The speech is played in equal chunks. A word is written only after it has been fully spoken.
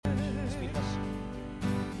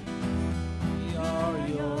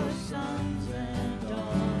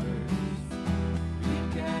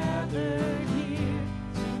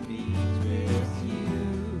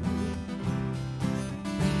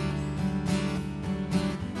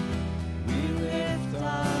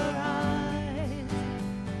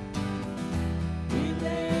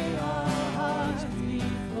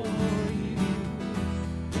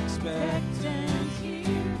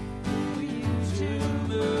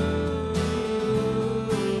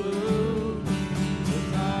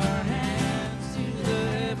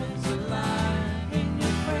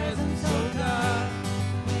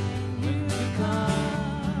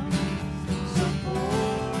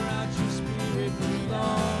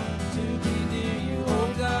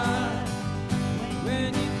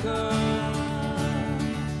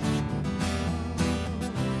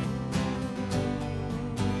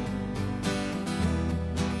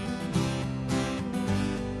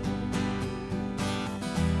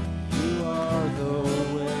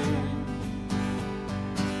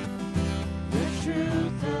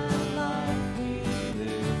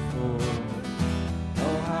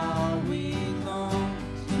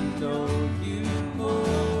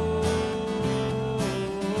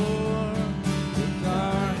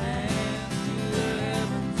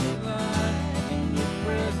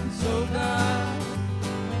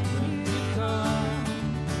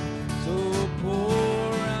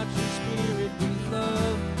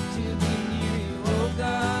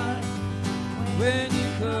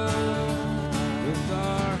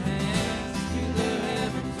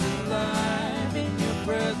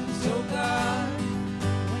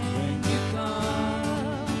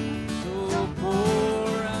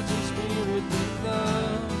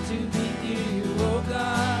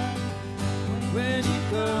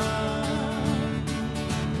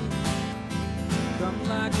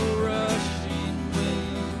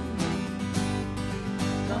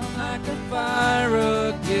like a fire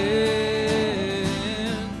again.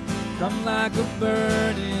 Come like a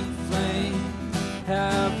burning flame.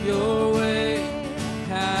 Have your way,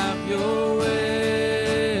 have your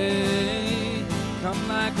way. Come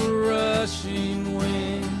like a rushing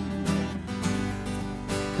wind.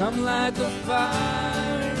 Come like a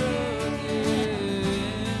fire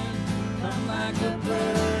again. Come like a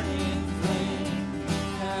burning flame.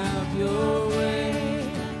 Have your way,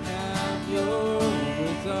 have your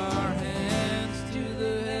with our hands to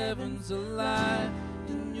the heavens alive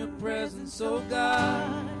in your presence, oh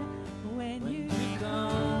God. When you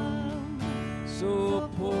come, so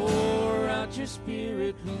pour out your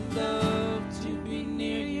spirit. We love to be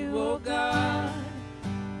near you, oh God.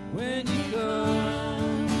 When you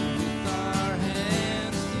come, with our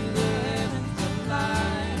hands to the heavens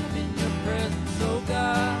alive in your presence, oh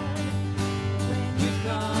God. When you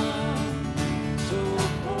come, so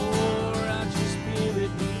pour out your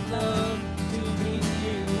spirit. We love to be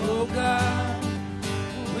near you, oh God.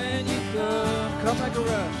 When you come like a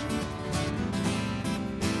rush.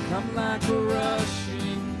 Come like a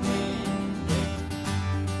rushing wind.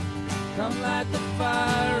 Come like the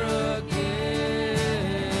fire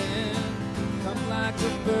again. Come like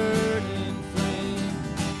a burning flame.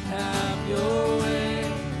 Have your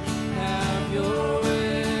way, have your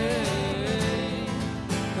way.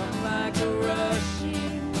 Come like a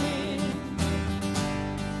rushing wind.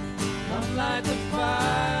 Come like the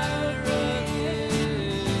fire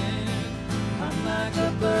again. Come like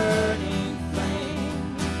a burning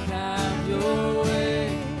flame. Have your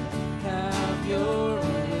way, have your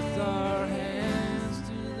with our hands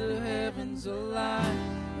to the heavens alive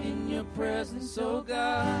in your presence, oh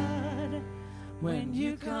God. When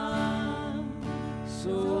you come,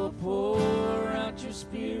 so pour out your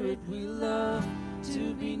spirit. We love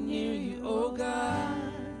to be near you, oh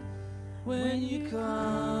God. When you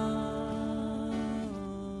come.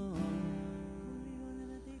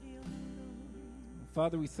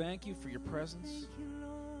 Father, we thank you for your presence.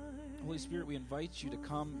 Holy Spirit, we invite you to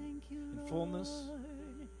come in fullness.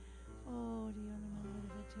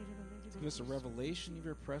 Give us a revelation of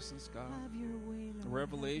your presence, God. Have your way, Lord. A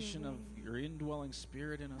revelation of your indwelling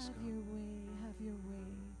spirit in us, Have God. your way, have your way.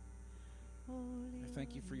 I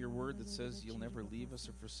thank you for your word that says you'll never leave us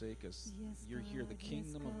or forsake us. Yes, You're here. The God,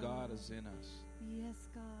 kingdom yes, of God God. is in us. Yes,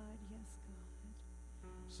 God, yes, God.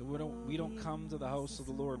 So we don't come to the house of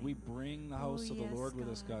the Lord. We bring the house of the yes, Lord with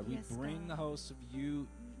us, God. We yes, bring the God. house of you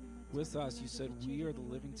with us. You said we are the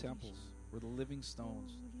living temples. We're the living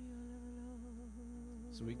stones.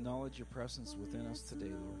 So we acknowledge your presence within us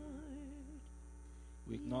today, Lord.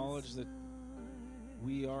 We acknowledge that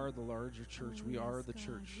we are the larger church. We are the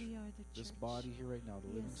church. We are the This church. body here right now, the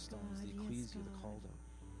living Yes, stones, God, the yes, ecclesia, the God. called out.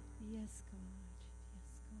 Yes, God. Yes,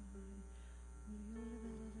 God.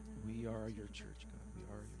 We are your church, God. We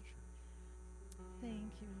are your church.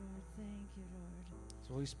 Thank you, Lord. Thank you, Lord.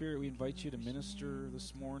 So Holy Spirit, we invite you to minister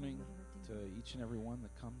this morning to each and every one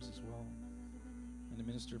that comes as well, and to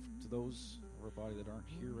minister to those of our body that aren't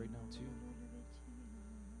here right now too.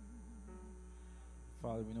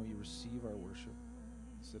 Father, we know you receive our worship.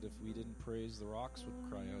 You said if we didn't praise, the rocks would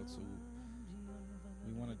cry out. So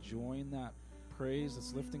we want to join that praise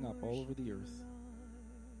that's lifting up all over the earth.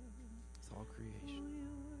 It's all creation.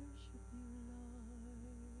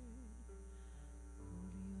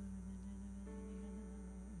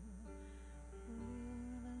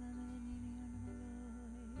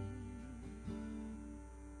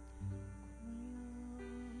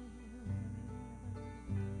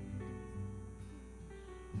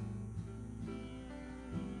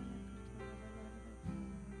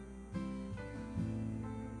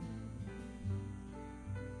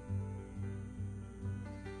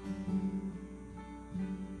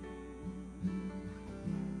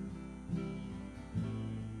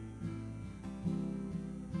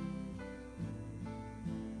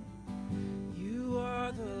 You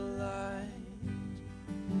are the light,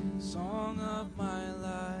 song of my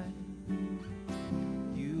life.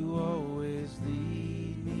 You always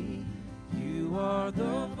lead me. You are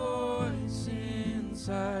the voice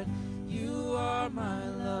inside. You are my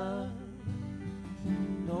love.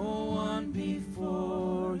 No one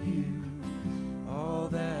before you. All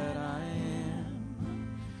that I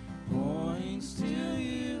am points to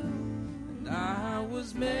you. And I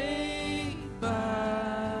was made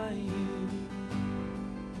by you.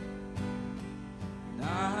 And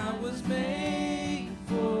I was made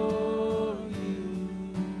for you.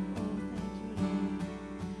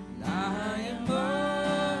 And I am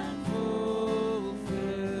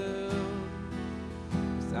unfulfilled.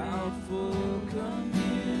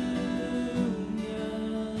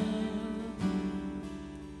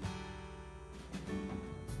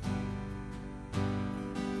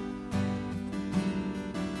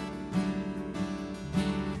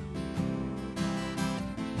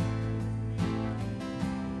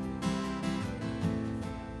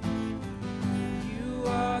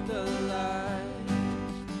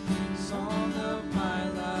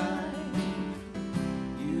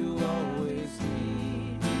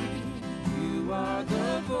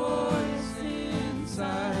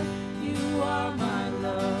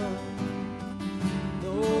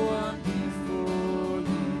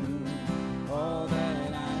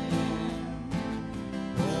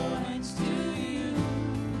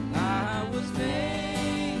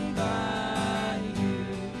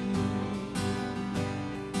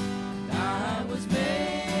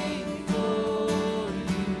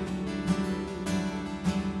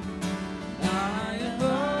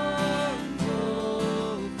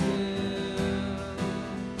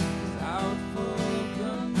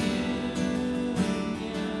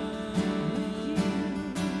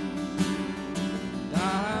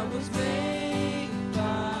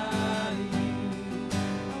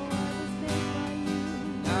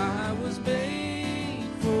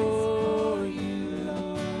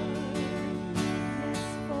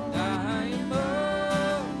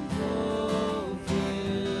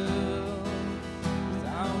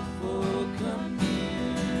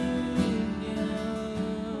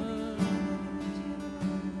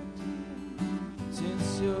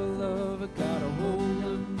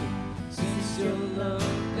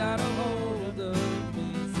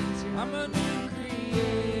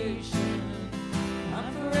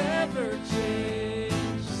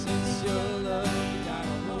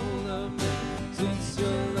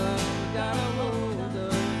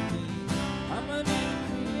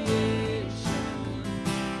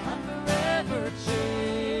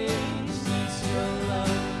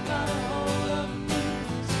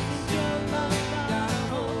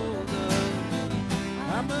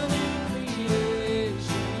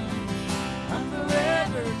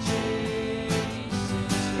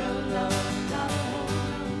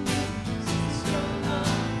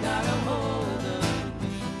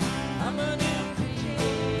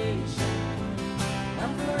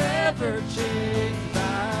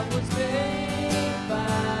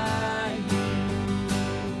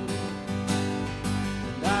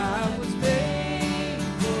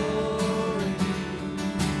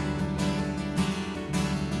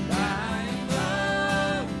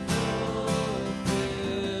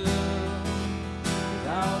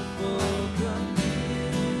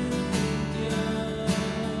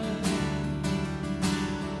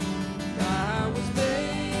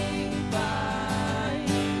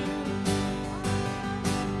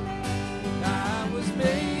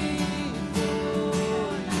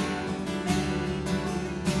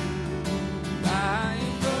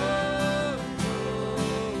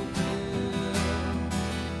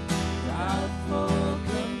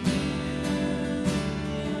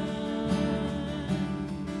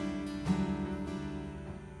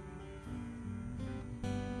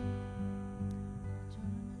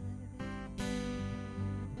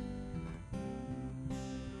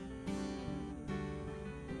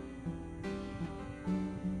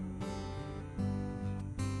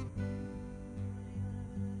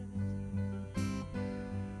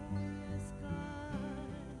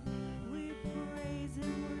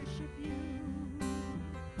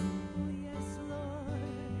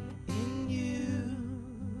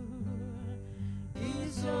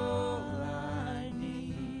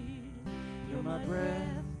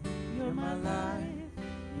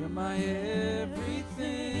 my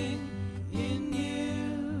everything. In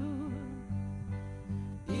you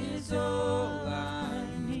is all I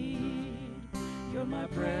need. You're my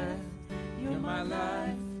breath, you're my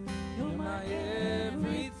life, you're my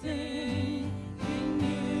everything. In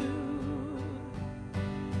you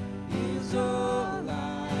is all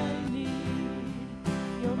I need.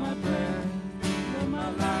 You're my breath, you're my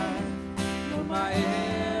life, you're my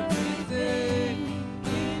everything.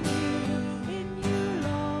 In you,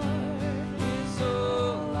 Lord, is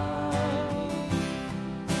all I need.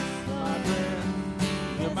 My breath,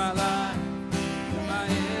 you're my life, you're my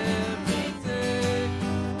everything.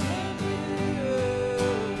 In you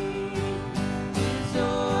is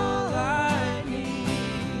all I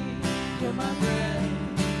need. You're my breath,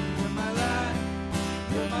 you're my life,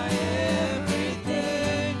 you're my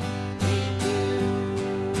everything. In you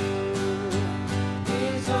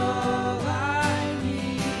is all I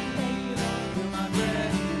need. You're my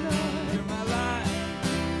breath, you're my life,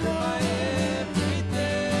 you're my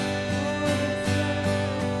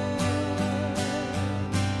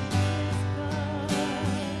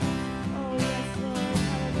Oh, yes, Lord.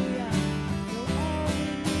 Hallelujah. You're all we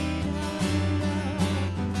need. Hallelujah.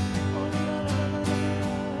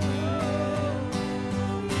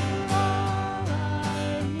 Oh, you're all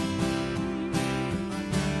I need.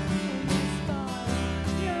 Yes, God.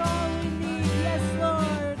 You're all we need. Yes,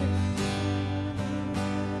 Lord.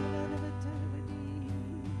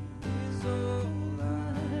 Is all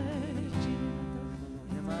I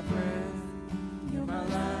need. You're my breath, you're my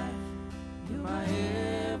life, you're my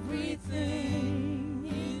everything.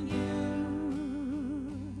 In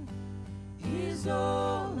you is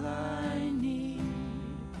all I need.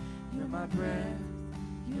 You're my breath,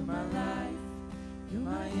 you're my life, you're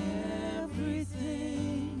my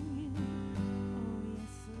everything. Oh,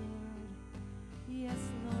 yes, Lord. Yes,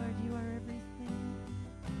 Lord, you are everything.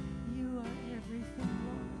 You are everything,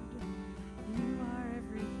 Lord. You are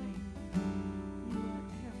everything. You are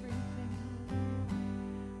everything, Lord.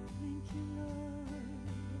 Thank you, Lord.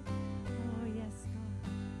 Oh, yes, God.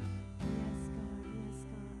 Yes, God. Yes,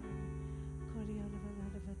 God.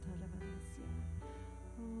 Koriyanavaladavataravanasya.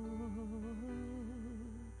 Oh,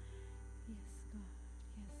 yes, God.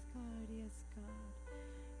 Yes, God. Yes, God.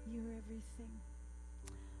 You're everything.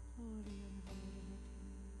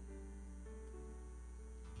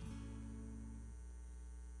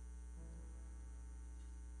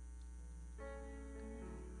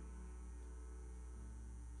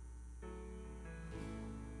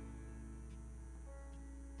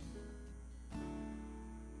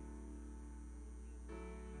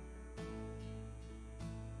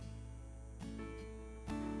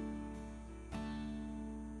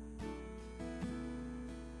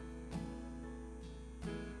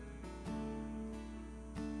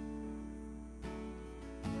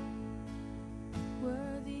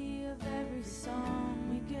 Worthy of every song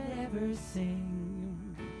we could ever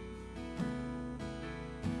sing,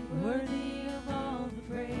 worthy of all the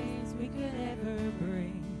praise we could ever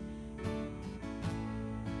bring,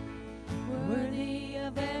 worthy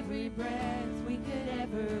of every breath we could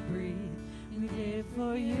ever breathe. We live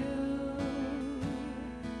for you.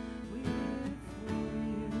 We live for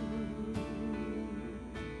you.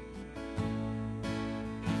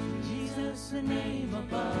 Jesus, the name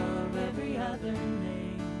above every other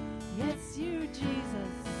name. Yes, you,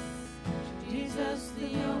 Jesus. Jesus,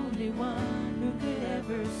 the only one who could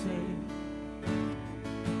ever save.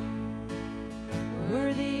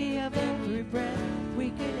 Worthy of every breath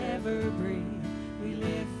we could ever breathe. We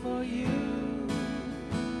live for you.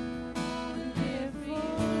 We live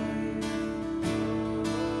for you.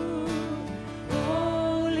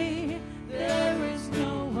 Holy, there is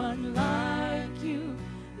no one like you.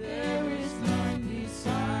 There is none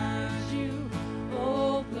beside you.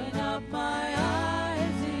 Open up my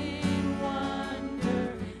eyes in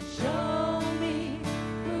wonder. Show me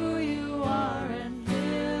who you are and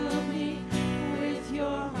fill me with your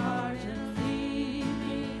heart and lead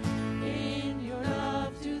me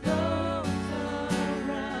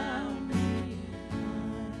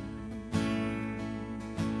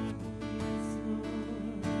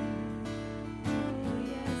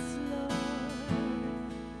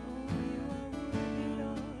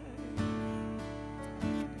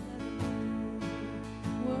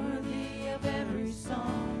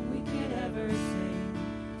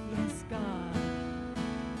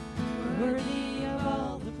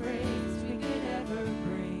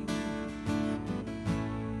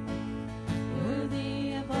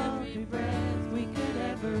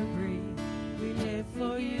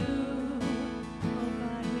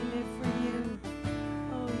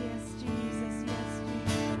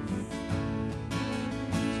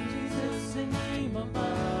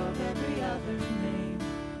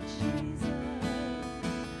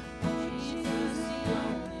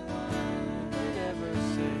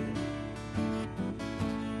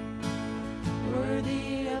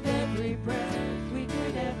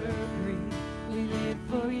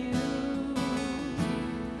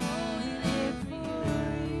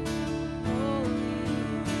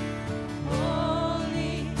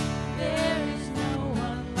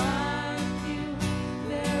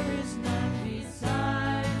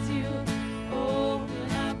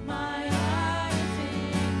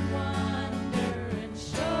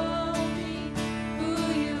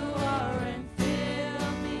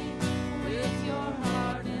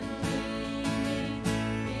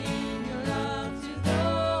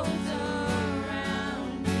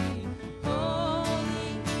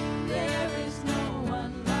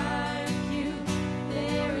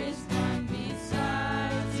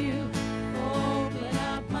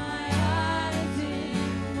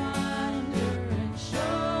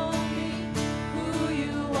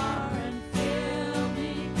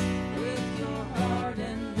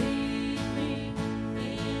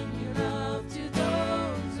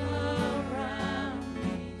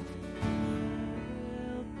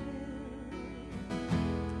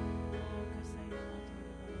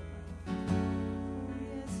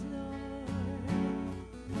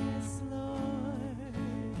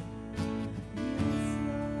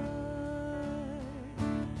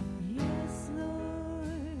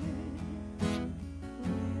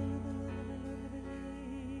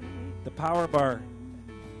the power bar.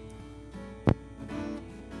 I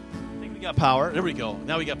think we got power. There we go.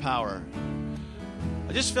 Now we got power.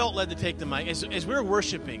 I just felt led to take the mic. As we were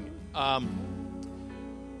worshiping, can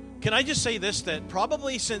I just say this, that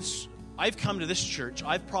probably since I've come to this church,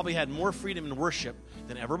 I've probably had more freedom in worship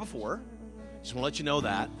than ever before. Just want to let you know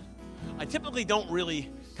that. I typically don't really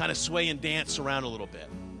kind of sway and dance around a little bit.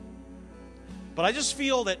 But I just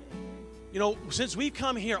feel that, since we've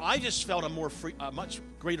come here, I just felt a much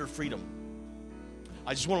greater freedom.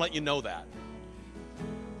 I just want to let you know that.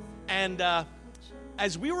 And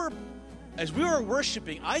as we were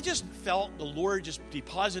worshiping, I just felt the Lord just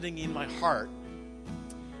depositing in my heart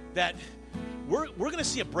that we're going to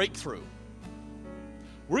see a breakthrough.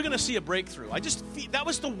 We're going to see a breakthrough. That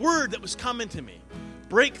was the word that was coming to me.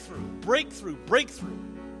 Breakthrough, breakthrough, breakthrough.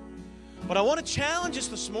 But I want to challenge us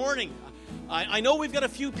this morning. I know we've got a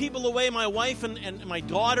few people away. My wife and my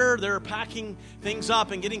daughter, they're packing things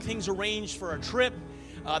up and getting things arranged for a trip.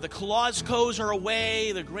 The Koloscos are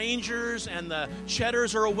away. The Grangers and the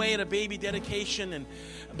Cheddars are away at a baby dedication.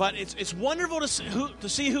 But it's wonderful to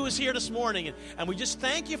see who is here this morning. And we just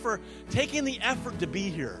thank you for taking the effort to be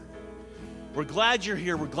here. We're glad you're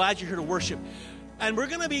here. We're glad you're here to worship. And we're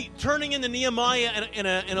going to be turning into Nehemiah in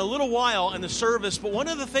a little while in the service. But one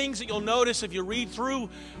of the things that you'll notice if you read through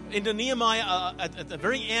into Nehemiah at the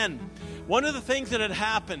very end, one of the things that had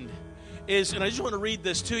happened is, and I just want to read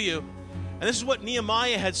this to you, and this is what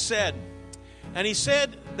Nehemiah had said. And he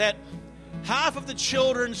said that half of the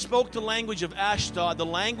children spoke the language of Ashdod, the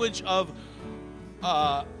language of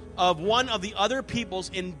one of the other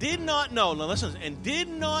peoples, and did not know, now listen, and did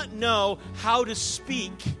not know how to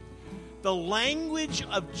speak the language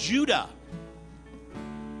of Judah.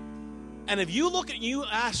 And if you look at you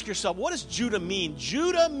ask yourself, what does Judah mean?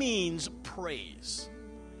 Judah means praise.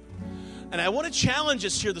 And I want to challenge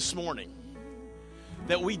us here this morning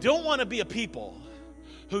that we don't want to be a people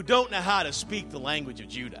who don't know how to speak the language of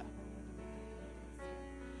Judah.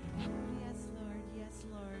 Yes, Lord. Yes,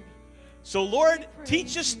 Lord. So, Lord,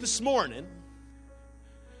 teach us this morning.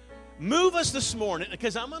 Move us this morning,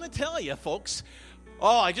 because I'm going to tell you, folks,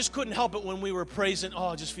 I just couldn't help it when we were praising.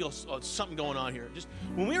 I just feel something going on here. Just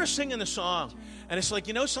when we were singing the song, and it's like,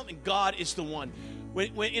 something, God is the one.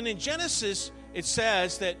 And in Genesis, it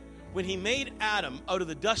says that when he made Adam out of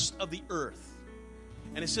the dust of the earth,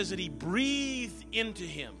 and it says that he breathed into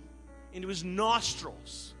him, into his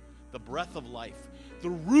nostrils, the breath of life, the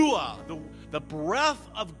ruah, the breath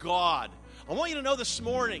of God. I want you to know this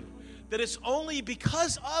morning that it's only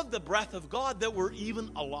because of the breath of God that we're even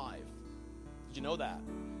alive. Did you know that?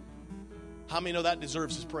 How many know that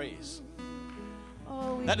deserves his praise?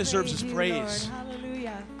 That deserves his praise. Lord.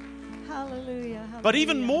 Hallelujah. Hallelujah. But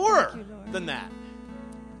even more Thank you, Lord. than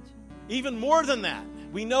that,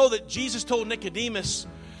 we know that Jesus told Nicodemus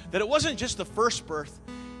that it wasn't just the first birth.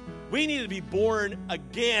 We need to be born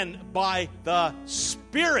again by the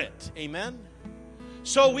Spirit. Amen?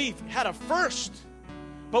 So we've had a first,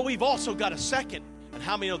 but we've also got a second. And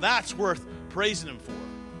how many know that's worth praising him for?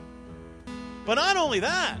 But not only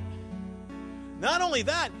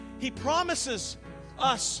that, he promises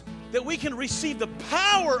us that we can receive the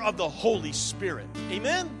power of the Holy Spirit.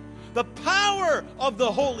 Amen? The power of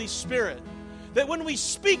the Holy Spirit. That when we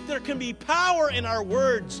speak, there can be power in our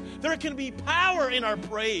words. There can be power in our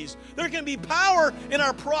praise. There can be power in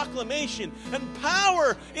our proclamation. And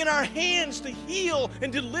power in our hands to heal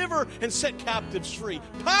and deliver and set captives free.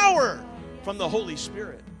 Power from the Holy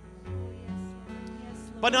Spirit.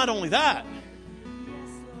 But not only that,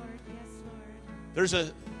 there's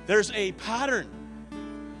a pattern,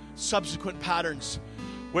 subsequent patterns,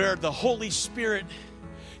 where the Holy Spirit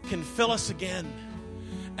can fill us again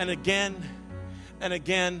and again and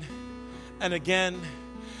again and again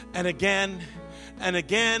and again and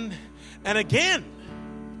again and again.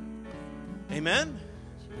 Amen?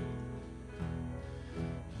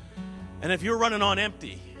 And if you're running on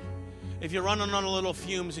empty, if you're running on a little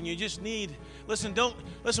fumes and you just need, listen,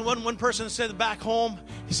 one person said back home,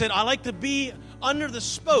 he said, I like to be under the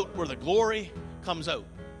spout where the glory comes out.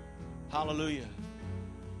 Hallelujah.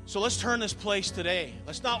 So let's turn this place today.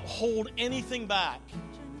 Let's not hold anything back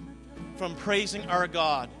from praising our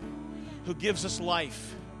God who gives us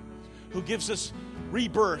life, who gives us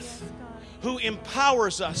rebirth, who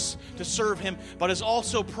empowers us to serve him, but has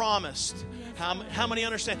also promised. How many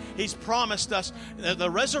understand? He's promised us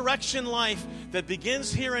the resurrection life that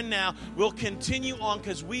begins here and now will continue on,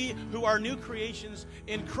 because we who are new creations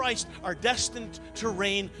in Christ are destined to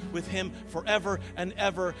reign with him forever and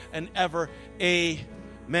ever and ever.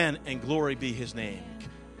 Amen. And glory be his name.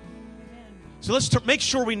 So let's make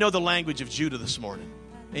sure we know the language of Judah this morning.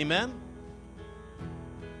 Amen.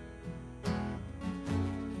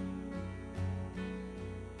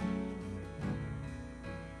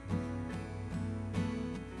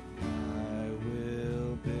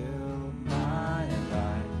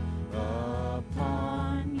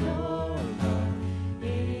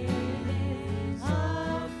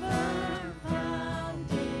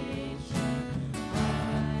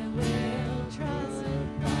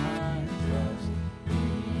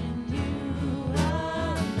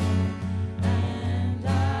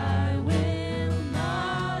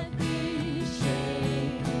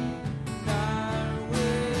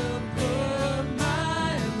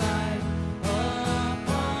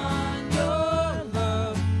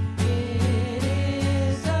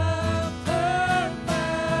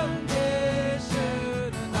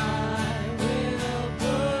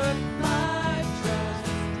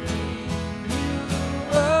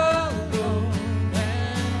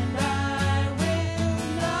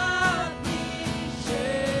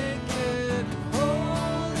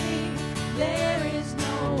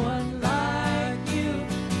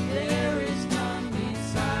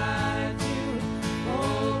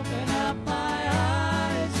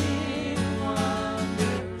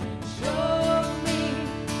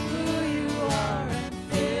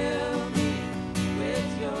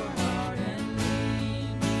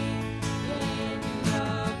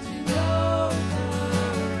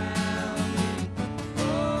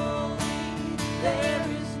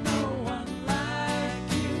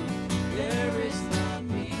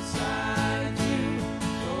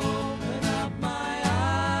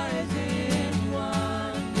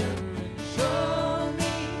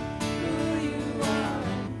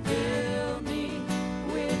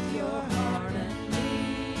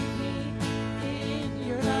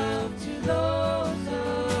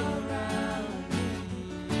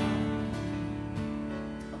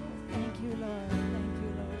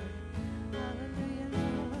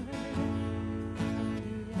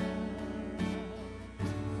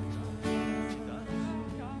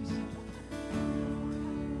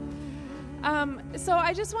 So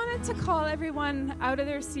I just wanted to call everyone out of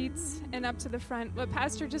their seats and up to the front. What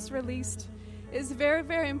Pastor just released is very,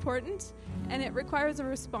 very important, and it requires a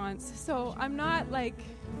response. So I'm not like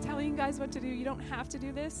telling you guys what to do. You don't have to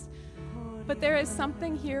do this. But there is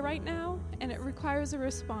something here right now, and it requires a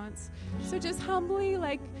response. So just humbly,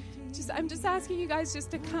 I'm just asking you guys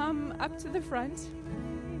just to come up to the front.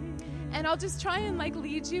 And I'll just try and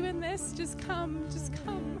lead you in this. Just come.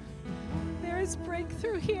 There is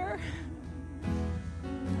breakthrough here.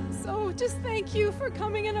 So just thank you for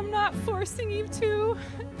coming, and I'm not forcing you to.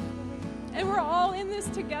 And we're all in this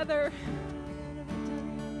together.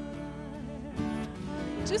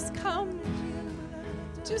 Just come.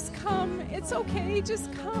 Just come. It's okay.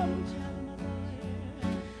 Just come.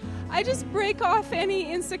 I just break off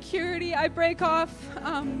any insecurity. I break off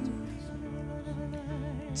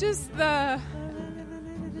just the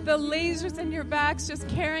lasers in your backs, just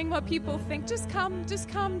caring what people think. Just come,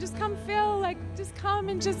 Phil. Just come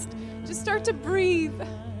and just start to breathe.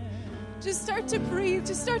 Just start to breathe.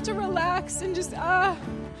 Just start to relax and just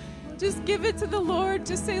give it to the Lord.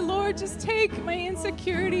 Just say, Lord, just take my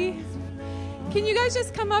insecurity. Can you guys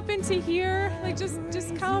just come up into here? Just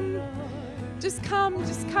come. Just come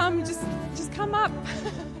up.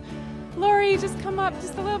 Lori, just come up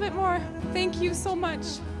just a little bit more. Thank you so much.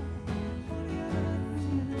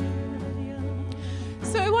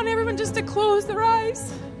 So I want everyone just to close their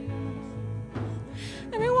eyes.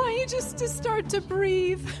 And I want you just to start to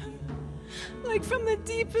breathe. From the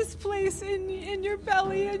deepest place in your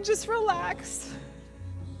belly, and just relax.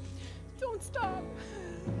 Don't stop.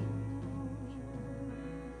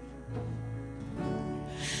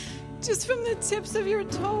 Just from the tips of your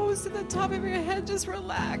toes to the top of your head, just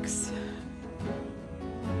relax.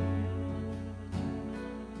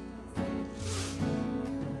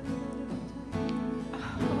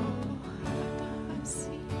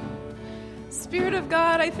 Spirit of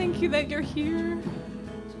God, I thank you that you're here.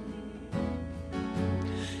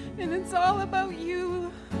 And it's all about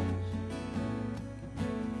you.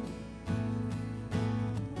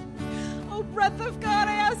 Oh, breath of God,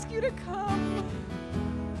 I ask you to come.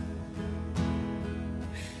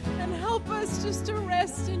 And help us just to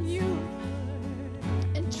rest in you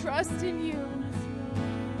and trust in you.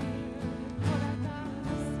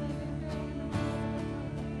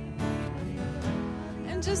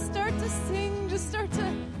 And just start to sing, just start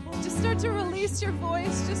to release your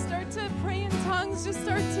voice, just start to pray in tongues, just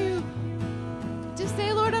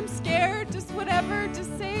say, Lord, I'm scared, just whatever,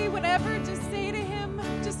 just say whatever, just say to him,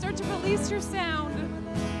 just start to release your sound.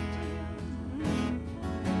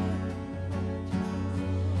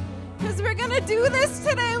 We're going to do this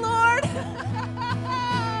today, Lord.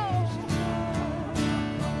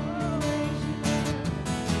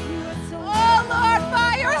 Oh, Lord,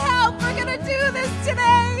 by your help, we're going to do this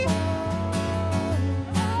today.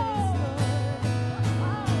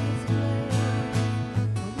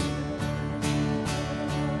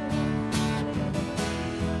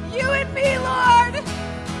 You and me, Lord.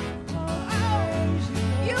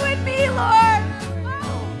 You and me, Lord.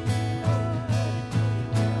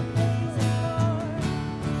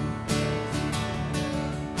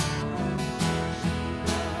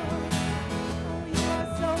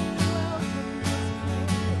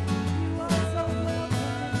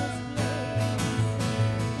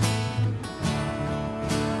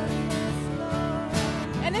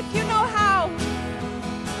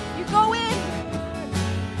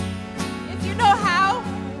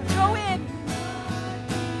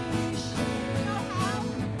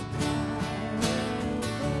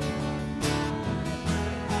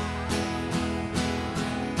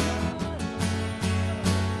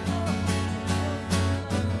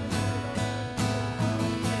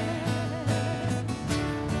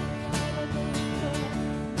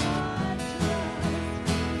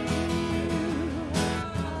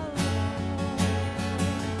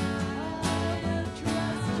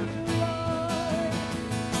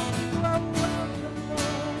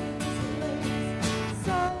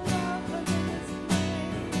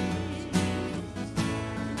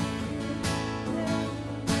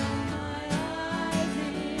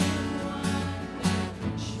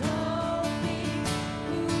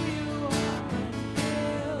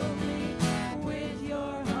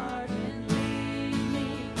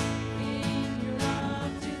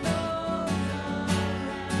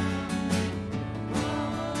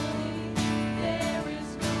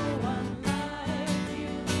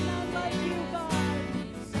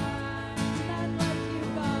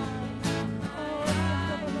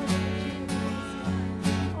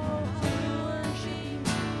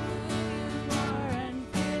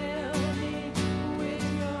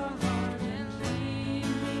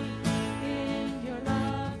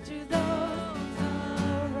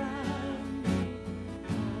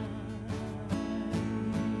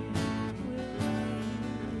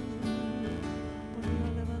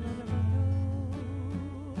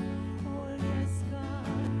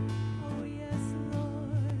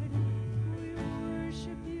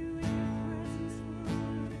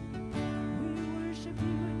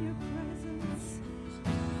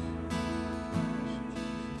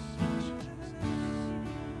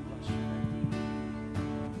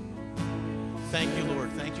 Thank you, Lord.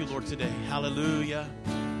 Thank you, Lord, today. Hallelujah.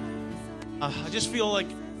 I just feel like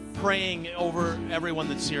praying over everyone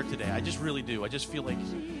that's here today. I just really do. I just feel like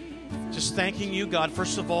just thanking you, God,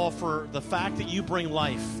 first of all, for the fact that you bring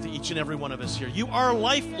life to each and every one of us here. You are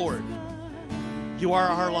life, Lord. You are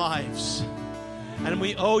our lives. And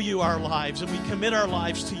we owe you our lives, and we commit our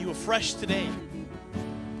lives to you afresh today.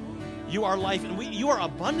 You are life, and you are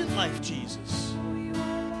abundant life, Jesus.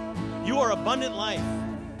 You are abundant life.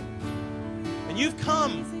 And you've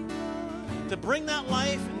come to bring that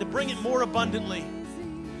life and to bring it more abundantly.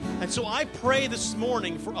 And so I pray this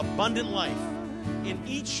morning for abundant life in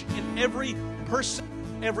each and every person,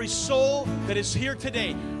 every soul that is here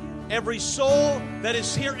today. Every soul that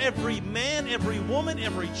is here, every man, every woman,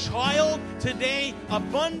 every child today,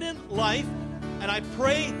 abundant life. And I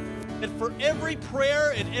pray that for every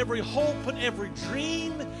prayer and every hope and every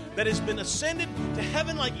dream that has been ascended to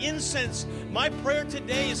heaven like incense, my prayer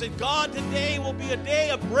today is that God, today will be a day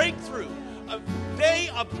of breakthrough, a day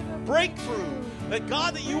of breakthrough. That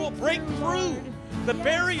God, that you will break through the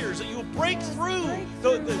barriers, that you will break through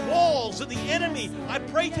the walls of the enemy. I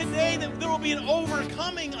pray today that there will be an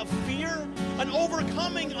overcoming of fear, an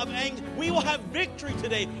overcoming of anxiety. We will have victory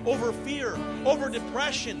today over fear, over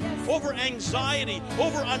depression, over anxiety,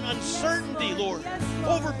 over uncertainty, Lord,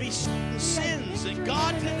 over besetting sins. And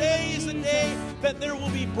God, today is the day that there will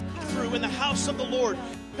be breakthrough in the house of the Lord.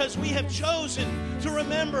 Because we have chosen to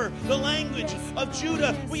remember the language of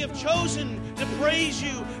Judah. We have chosen to praise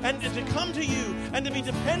you and to come to you and to be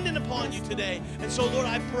dependent upon you today. And so, Lord,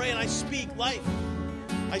 I pray and I speak life.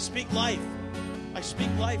 I speak life. I speak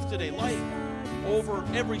life today. Life over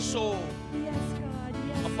every soul.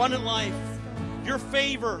 Abundant life. Your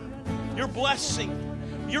favor, your blessing,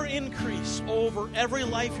 your increase over every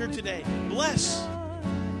life here today. Bless.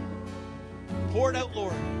 Pour it out,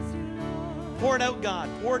 Lord. Pour it out, God.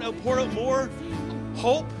 Pour it out. Pour out more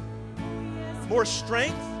hope, more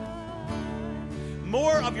strength,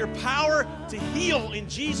 more of your power to heal in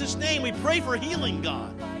Jesus' name. We pray for healing,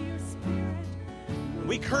 God.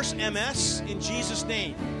 We curse MS in Jesus'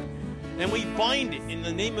 name. And we bind it in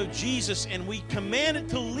the name of Jesus, and we command it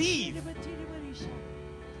to leave.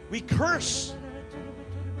 We curse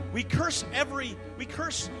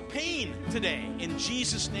pain today in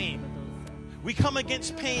Jesus' name. We come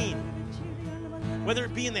against pain. Whether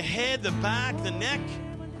it be in the head, the back, the neck,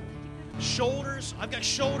 shoulders. I've got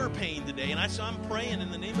shoulder pain today, and I'm praying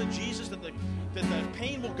in the name of Jesus that the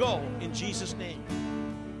pain will go in Jesus' name.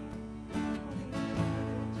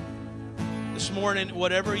 This morning,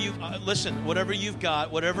 whatever you whatever you've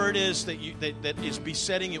got, whatever it is that is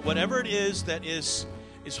besetting you, whatever it is that is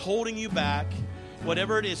holding you back,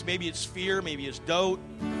 whatever it is, maybe it's fear, maybe it's doubt.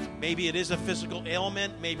 Maybe it is a physical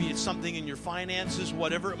ailment. Maybe it's something in your finances,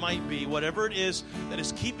 whatever it might be. Whatever it is that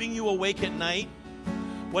is keeping you awake at night,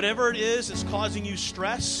 whatever it is that's causing you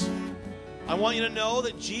stress, I want you to know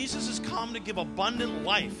that Jesus has come to give abundant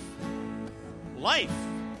life. Life.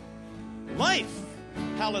 Life.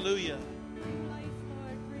 Hallelujah.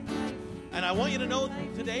 And I want you to know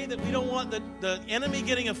today that we don't want the enemy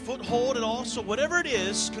getting a foothold at all. So whatever it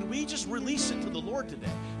is, can we just release it to the Lord today?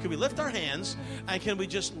 Can we lift our hands and can we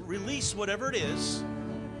just release whatever it is?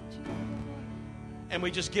 And we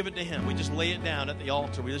just give it to Him. We just lay it down at the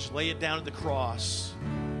altar. We just lay it down at the cross.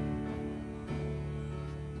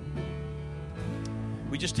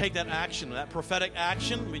 We just take that action, that prophetic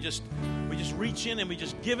action. We just reach in and we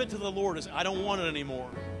just give it to the Lord. I don't want it anymore.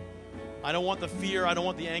 I don't want the fear. I don't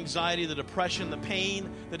want the anxiety, the depression, the pain,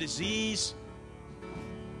 the disease.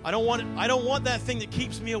 I don't want that thing that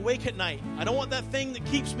keeps me awake at night. I don't want that thing that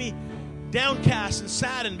keeps me downcast and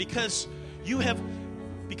saddened because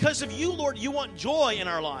of you, Lord, you want joy in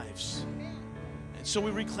our lives. And so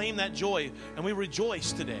we reclaim that joy and we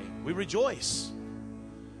rejoice today. We rejoice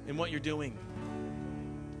in what you're doing.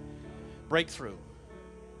 Breakthrough.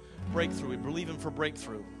 Breakthrough. We believe Him for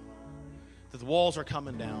breakthrough. That the walls are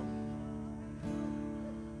coming down.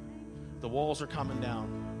 The walls are coming down.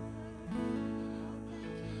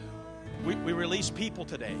 We release people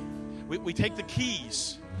today. We take the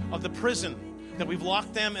keys of the prison that we've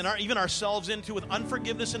locked them and even ourselves into with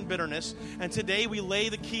unforgiveness and bitterness. And today we lay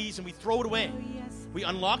the keys and we throw it away. We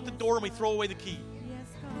unlock the door and we throw away the key.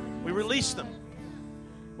 We release them.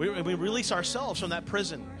 We release ourselves from that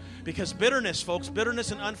prison. Because bitterness, folks,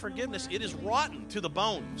 bitterness and unforgiveness, it is rotten to the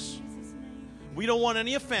bones. We don't want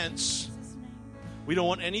any offense. We don't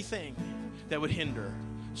want anything that would hinder.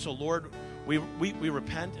 So, Lord, we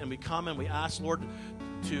repent and we come and we ask, Lord,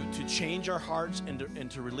 to change our hearts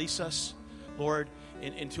and to release us, Lord,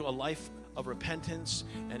 into a life of repentance.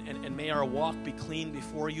 And may our walk be clean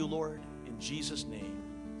before you, Lord, in Jesus' name.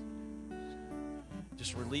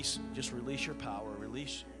 Just release your power,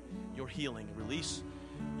 release your healing, release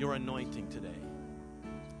your anointing today.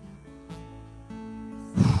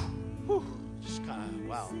 Whew. Just kind of,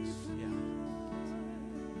 wow. Yeah.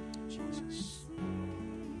 Jesus.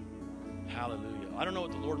 Hallelujah. I don't know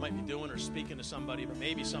what the Lord might be doing or speaking to somebody, but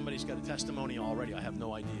maybe somebody's got a testimony already. I have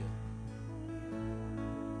no idea.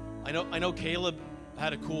 I know Caleb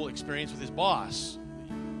had a cool experience with his boss.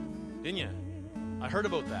 Didn't you? I heard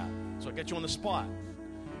about that. So I got you on the spot.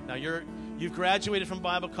 Now you've graduated from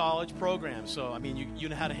Bible college program, so I mean you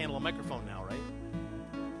know how to handle a microphone now, right?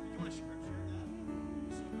 You want to share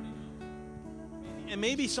that? And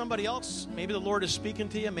maybe somebody else, maybe the Lord is speaking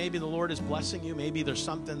to you, maybe the Lord is blessing you, maybe there's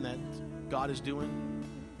something that God is doing,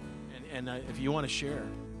 and if you want to share.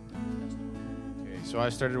 Okay, so I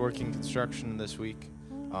started working construction this week.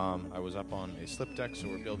 I was up on a slip deck, so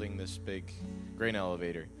we're building this big grain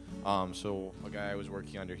elevator. So a guy I was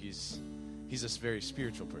working under, he's a very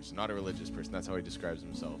spiritual person, not a religious person. That's how he describes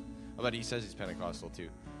himself. But he says he's Pentecostal too.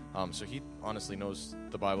 So he honestly knows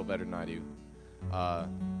the Bible better than I do.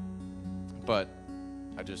 But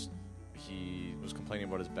he was complaining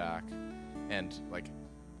about his back, and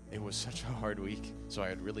it was such a hard week. So I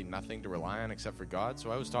had really nothing to rely on except for God.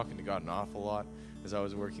 So I was talking to God an awful lot as I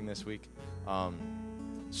was working this week.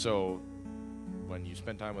 So when you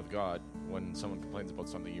spend time with God, when someone complains about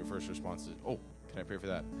something, your first response is, oh, can I pray for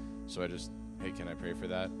that? So I just, hey, can I pray for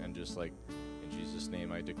that? And just in Jesus'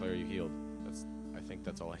 name, I declare you healed. I think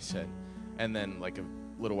that's all I said. And then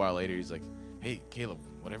a little while later, he's like, hey, Caleb,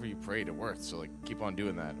 whatever you prayed, it worked. So keep on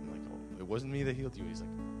doing that. I'm like, oh, it wasn't me that healed you. He's like,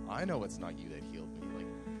 I know it's not you that healed me.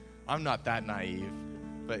 I'm not that naive.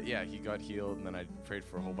 But yeah, he got healed, and then I prayed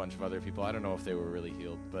for a whole bunch of other people. I don't know if they were really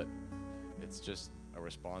healed, but it's just a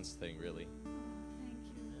response thing, really. Thank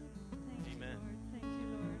you. Thank you, Amen. Lord. Thank you,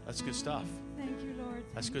 Lord. That's good stuff. Thank you, Lord.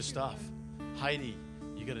 That's good stuff. Heidi,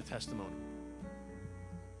 you got a testimony.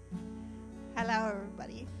 Hello,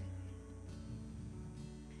 everybody.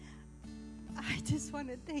 I just want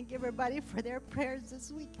to thank everybody for their prayers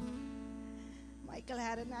this week. Michael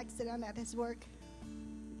had an accident at his work.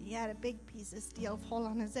 He had a big piece of steel fall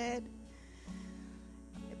on his head.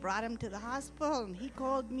 They brought him to the hospital, and he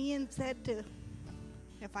called me and said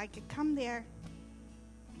if I could come there.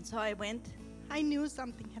 And so I went. I knew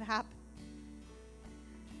something had happened.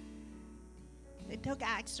 They took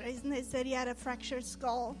x-rays, and they said he had a fractured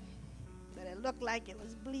skull, that it looked like it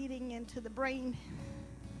was bleeding into the brain.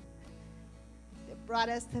 They brought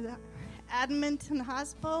us to the Edmonton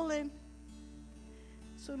Hospital, and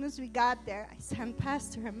as soon as we got there, I sent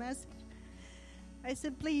Pastor a message. I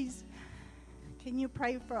said, please, can you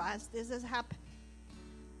pray for us? This has happened.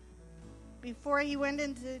 Before he went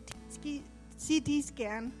into the CT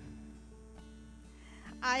scan,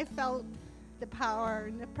 I felt the power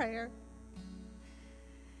in the prayer.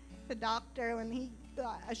 The doctor, when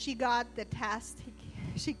she got the test,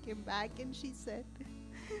 she came back and she said,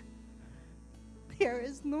 there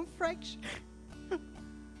is no fracture.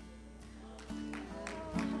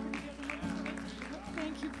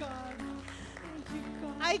 Thank you, God. Thank you,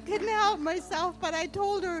 God. I couldn't help myself, but I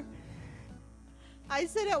told her. I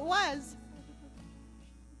said it was.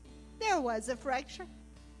 There was a fracture.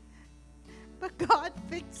 But God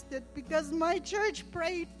fixed it because my church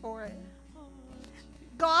prayed for it.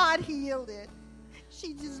 God healed it.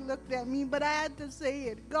 She just looked at me, but I had to say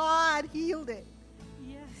it. God healed it.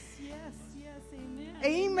 Yes, yes, yes. Amen.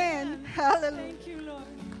 Amen. Hallelujah. Thank you, Lord.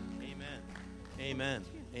 Amen. Amen.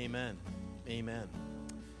 Amen. Amen.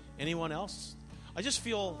 Anyone else? I just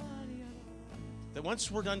feel that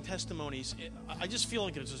once we're done testimonies, I just feel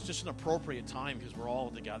like it's just an appropriate time because we're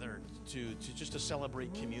all together to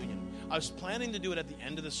celebrate communion. I was planning to do it at the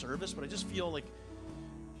end of the service, but I just feel like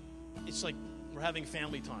it's like we're having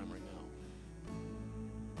family time right now.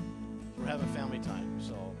 We're having family time,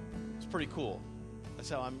 so it's pretty cool. That's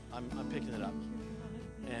how I'm picking it up.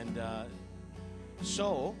 And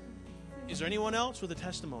so, is there anyone else with a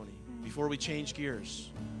testimony before we change gears?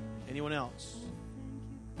 Anyone else?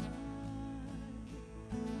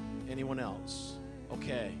 Anyone else?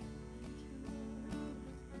 Okay.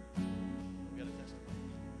 We got a testimony.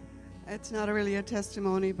 It's not really a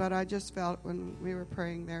testimony, but I just felt when we were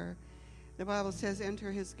praying there, the Bible says, enter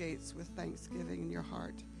his gates with thanksgiving in your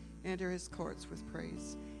heart, enter his courts with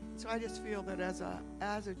praise. So I just feel that as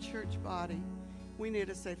a church body, we need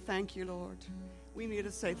to say, thank you, Lord. We need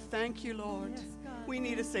to say, thank you, Lord. Yes, God. We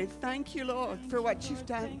need to say, thank you, Lord, for what you've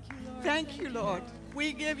done. Thank you, Lord. Thank you, Lord.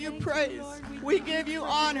 We give you Thank you, praise. Lord. We give you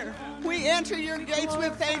honor. We enter your gates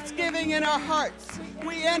with thanksgiving in our hearts.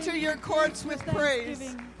 We enter your courts with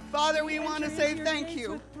praise. Father, we want to say thank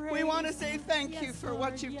you. We want to say thank you for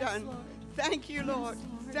what you've done. Thank you, Lord.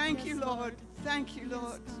 Thank you, Lord. Thank you,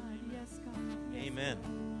 Lord. Yes, God. Amen.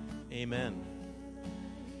 Amen.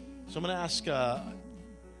 So I'm going to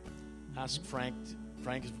ask Frank.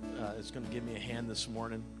 Frank is going to give me a hand this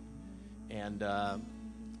morning. And I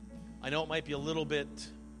know it might be a little bit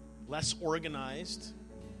less organized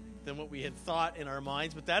than what we had thought in our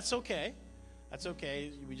minds, but that's okay. That's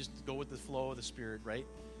okay. We just go with the flow of the Spirit, right?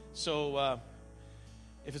 So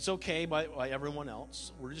if it's okay by everyone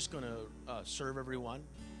else, we're just going to serve everyone.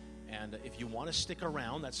 And if you want to stick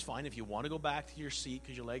around, that's fine. If you want to go back to your seat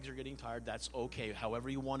because your legs are getting tired, that's okay. However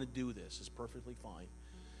you want to do this is perfectly fine.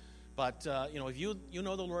 But, if you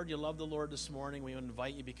know the Lord, you love the Lord this morning, we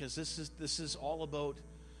invite you because this is all about,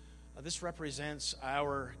 this represents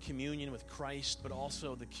our communion with Christ, but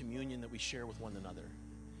also the communion that we share with one another.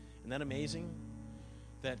 Isn't that amazing?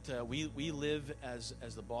 That we live as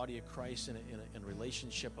the body of Christ in a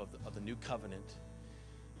relationship of the new covenant.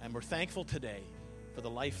 And we're thankful today for the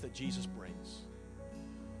life that Jesus brings.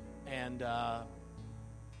 And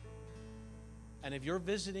if you're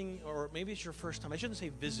visiting, or maybe it's your first time, I shouldn't say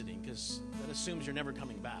visiting because that assumes you're never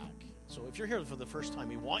coming back. So if you're here for the first time,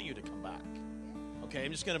 we want you to come back. Okay,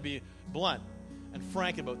 I'm just going to be blunt and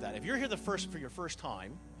frank about that. If you're here for your first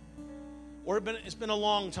time, or it's been a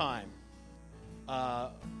long time,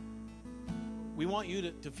 we want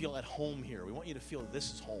you to feel at home here. We want you to feel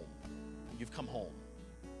this is home. You've come home.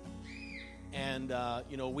 And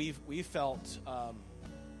we felt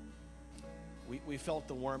we felt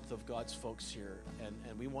the warmth of God's folks here,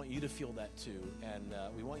 and we want you to feel that too, and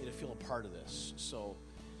we want you to feel a part of this. So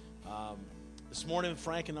this morning,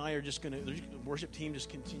 Frank and I are just going to, the worship team just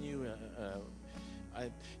continue.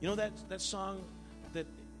 That song that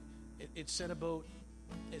it said about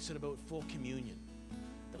full communion.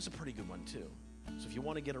 That was a pretty good one too. So if you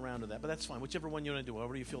want to get around to that, but that's fine. Whichever one you want to do,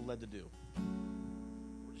 whatever you feel led to do.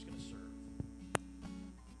 We're just going to serve.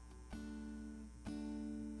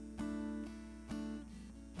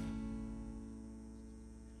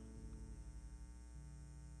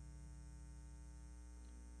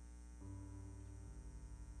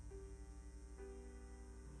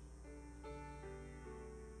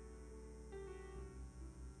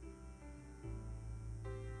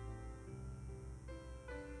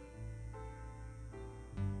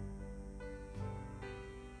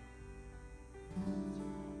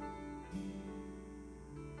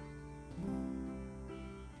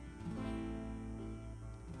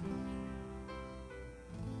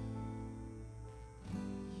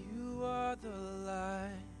 The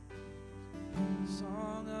light,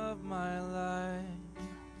 song of my life.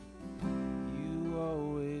 You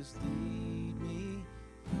always lead me.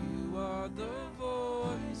 You are the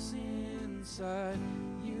voice inside.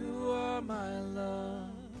 You are my love.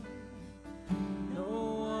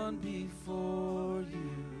 No one before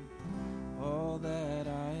you. All that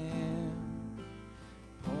I am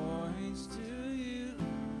points to you,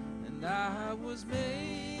 and I was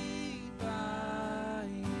made by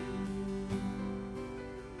you.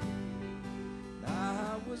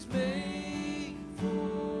 Was made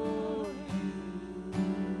for you.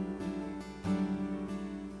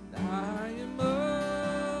 I am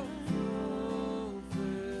fulfilled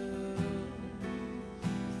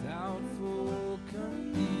without full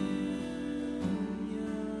communion.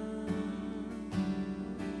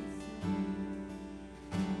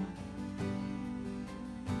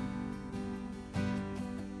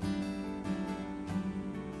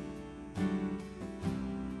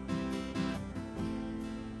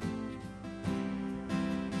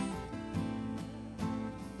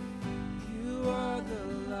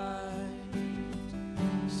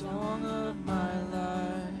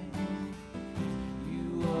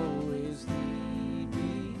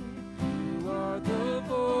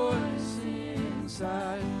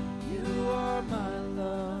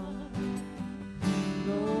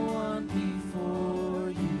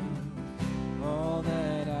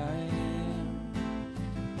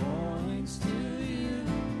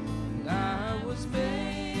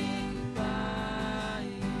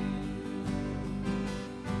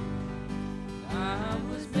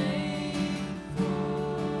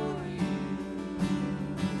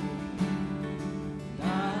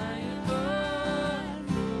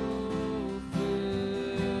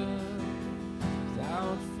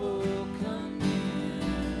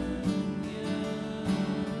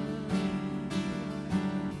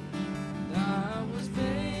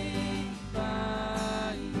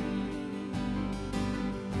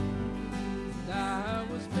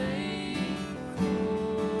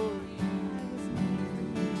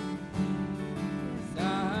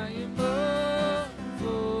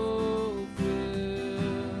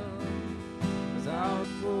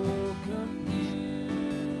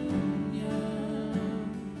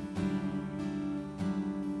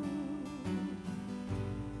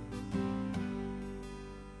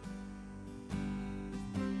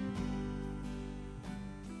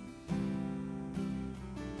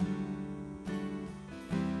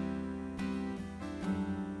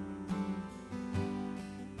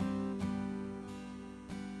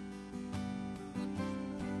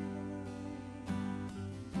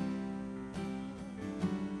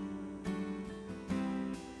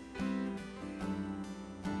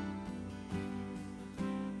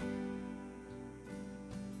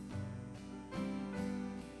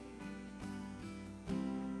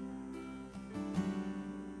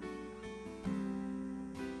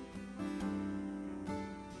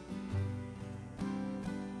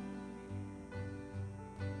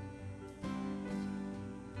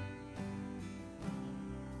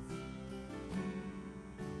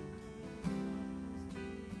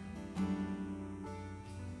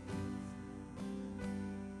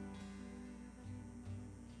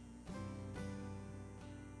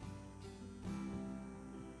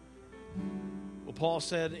 Paul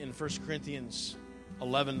said in 1 Corinthians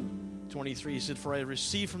 11:23, he said, "For I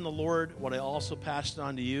received from the Lord what I also passed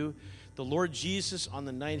on to you. The Lord Jesus, on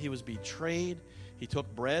the night he was betrayed, he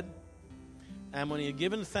took bread, and when he had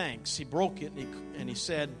given thanks, he broke it, and he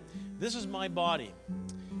said, 'This is my body,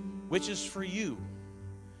 which is for you.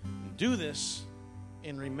 Do this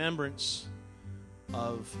in remembrance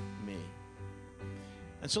of me.'"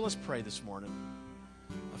 And so let's pray this morning.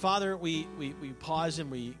 Father, we pause and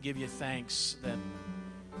we give you thanks that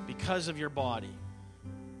because of your body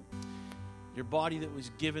that was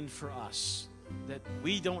given for us, that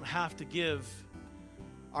we don't have to give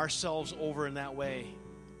ourselves over in that way.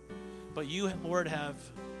 But you, Lord, have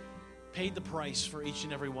paid the price for each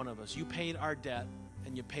and every one of us. You paid our debt,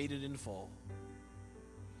 and you paid it in full.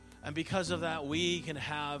 And because of that, we can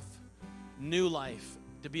have new life,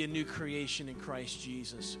 to be a new creation in Christ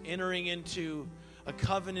Jesus, entering into a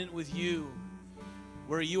covenant with you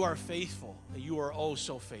where you are faithful, and you are oh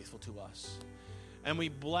so faithful to us. And we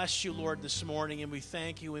bless you, Lord, this morning, and we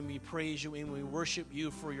thank you, and we praise you, and we worship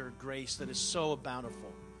you for your grace that is so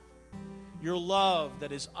bountiful, your love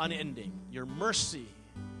that is unending, your mercy.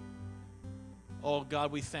 Oh,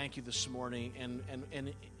 God, we thank you this morning,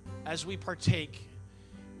 and as we partake,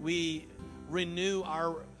 we renew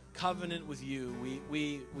our covenant with you.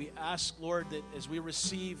 We ask, Lord, that as we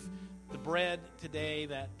receive the bread today,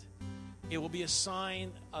 that it will be a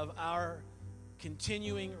sign of our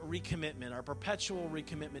continuing recommitment, our perpetual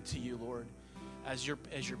recommitment to you, Lord, as your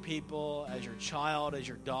people, as your child, as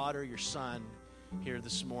your daughter, your son here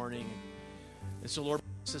this morning. And so, Lord,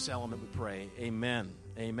 bless this element, we pray. Amen.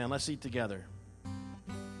 Amen. Let's eat together.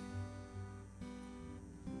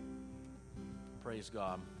 Praise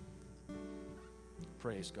God.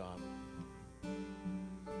 Praise God.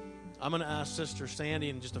 I'm going to ask Sister Sandy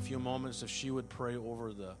in just a few moments if she would pray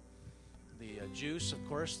over the juice, of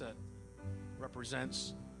course, that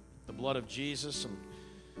represents the blood of Jesus. And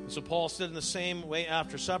so Paul said in the same way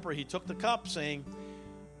after supper, he took the cup, saying,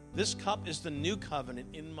 "This cup is the new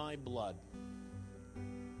covenant in my blood.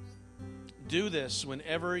 Do this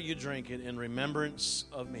whenever you drink it in remembrance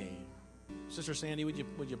of me." Sister Sandy, would you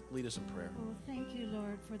lead us in prayer? Oh, thank you,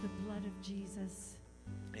 Lord, for the blood of Jesus.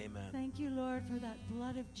 Amen. Thank you, Lord, for that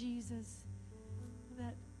blood of Jesus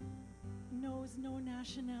that knows no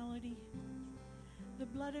nationality. The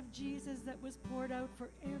blood of Jesus that was poured out for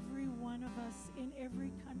every one of us in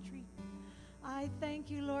every country. I thank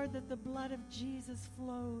you, Lord, that the blood of Jesus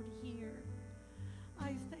flowed here.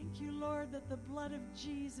 I thank you, Lord, that the blood of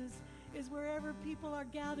Jesus is wherever people are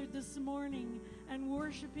gathered this morning and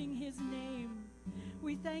worshiping his name.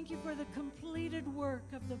 We thank you for the completed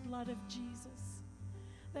work of the blood of Jesus,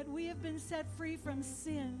 that we have been set free from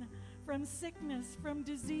sin, from sickness, from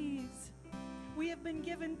disease. We have been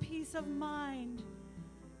given peace of mind,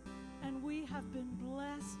 and we have been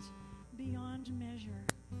blessed beyond measure.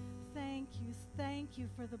 Thank you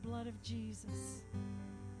for the blood of Jesus.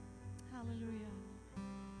 Hallelujah.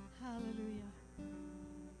 Hallelujah.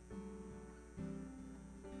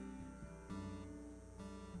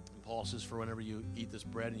 And Paul says, for whenever you eat this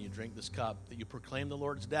bread and you drink this cup, that you proclaim the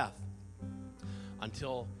Lord's death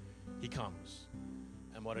until he comes.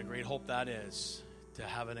 And what a great hope that is, to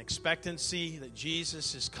have an expectancy that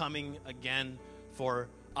Jesus is coming again for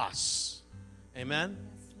us. Amen?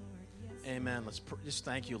 Yes, Lord. Yes. Amen. Let's just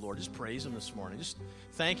thank you, Lord. Just praise him this morning. Just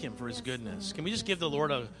thank him for his goodness. Can we just give the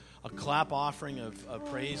Lord a clap offering of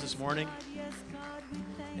praise this morning? God, yes, God, we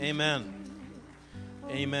thank Amen. you.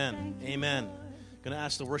 Amen. Thank you, Amen. Lord. Going to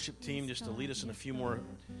ask the worship team just to lead us in a few more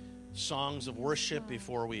songs of worship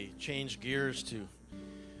before we change gears to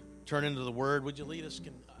turn into the Word. Would you lead us?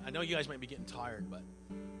 I know you guys might be getting tired, but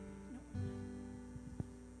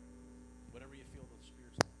whatever you feel the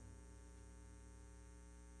Spirit's.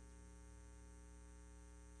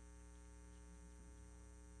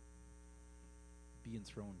 Be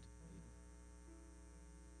enthroned.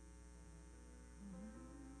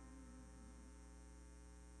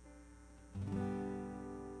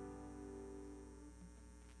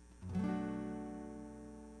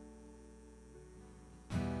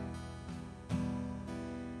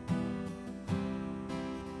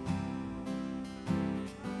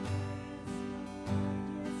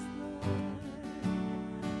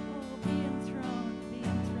 Be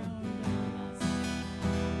enthroned on us.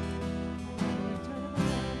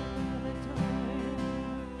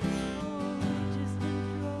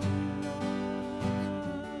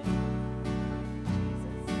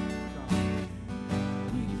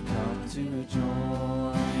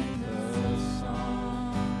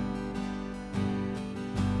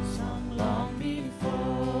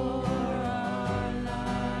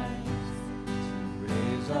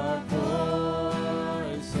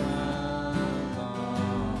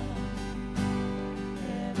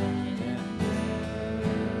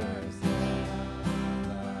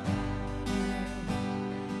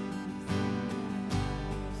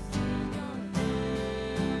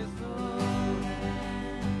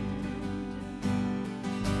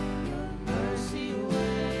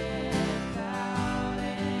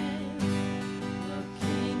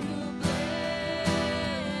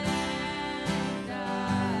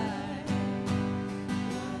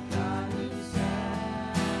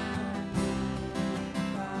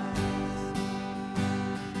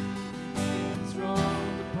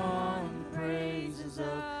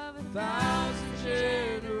 1,000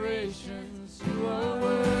 generations, you are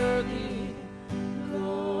worthy,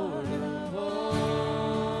 Lord of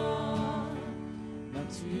all. Now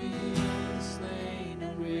to you, the slain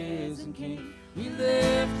and risen King, we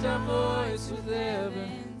lift our voice with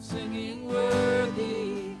heaven, singing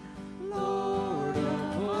worthy, Lord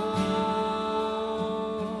of all.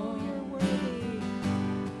 You're worthy.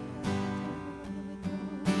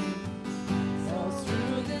 All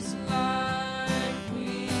through this life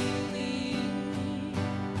we lead,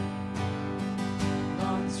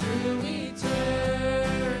 on through eternity,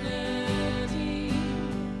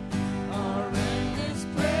 our endless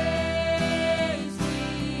praise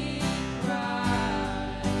we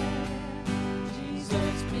cry.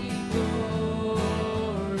 Jesus be glorified.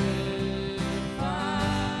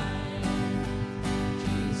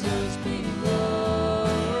 Jesus be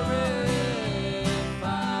glorified.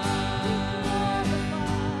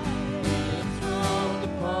 Enthroned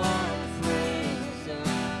upon the thrones of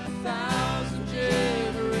 1,000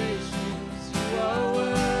 generations, you are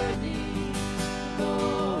worthy,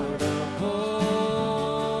 Lord of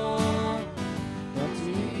all. Up to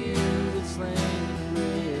you, the slain and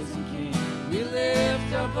risen King, we lift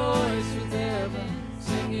our voice with heaven,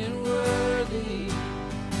 singing worthy,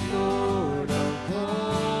 Lord of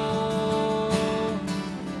all.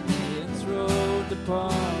 Enthroned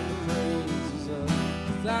upon the praises of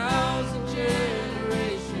 1,000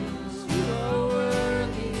 generations, you are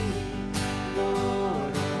worthy,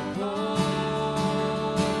 Lord of all.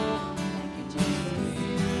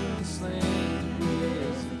 You, the slain and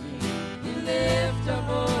risen King, we lift our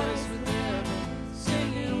voice with heaven,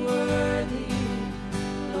 singing worthy,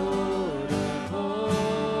 Lord of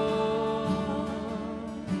all.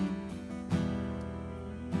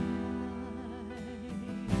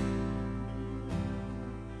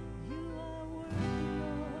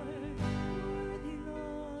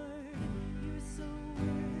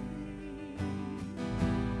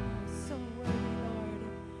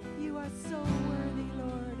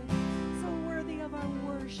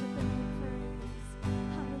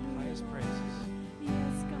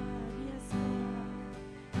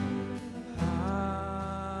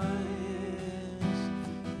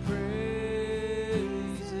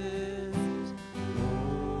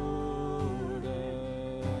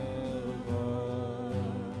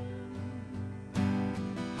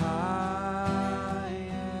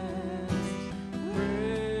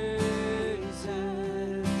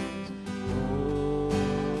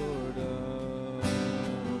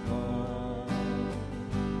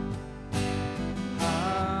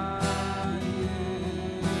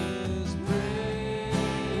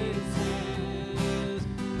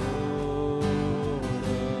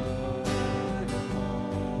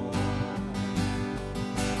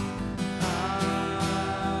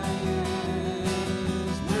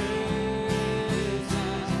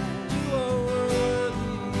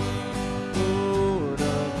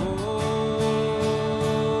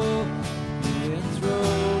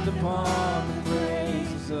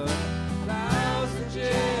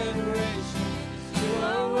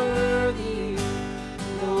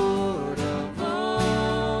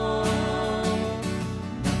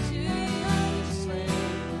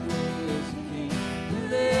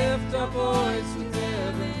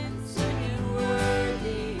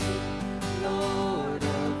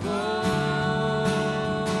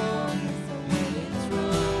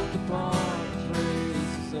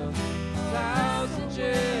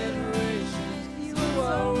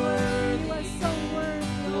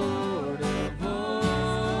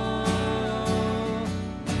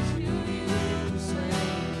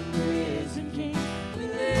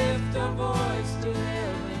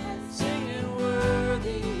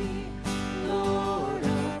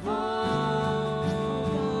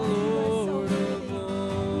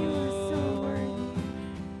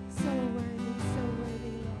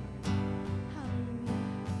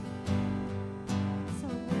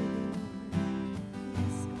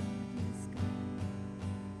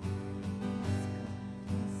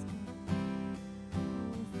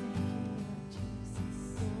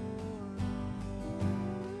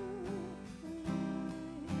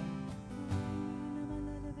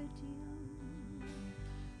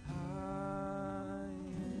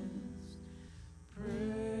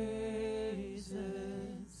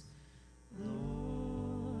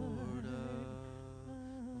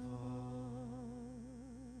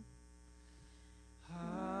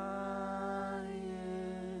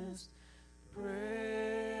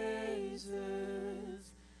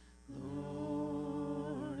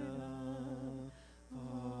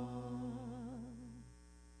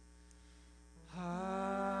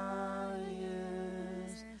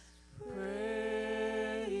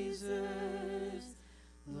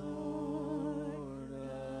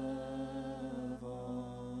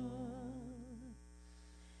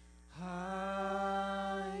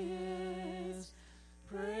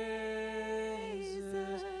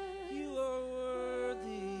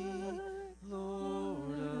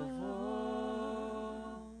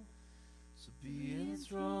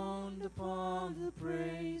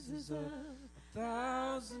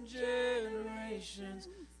 nations.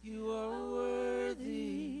 You are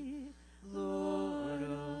worthy, Lord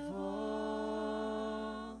of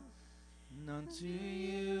all. And unto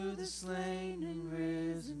you, the slain and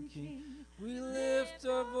risen King, we lift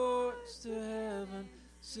our voice to heaven,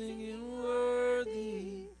 singing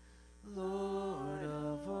worthy, Lord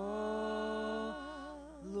of all,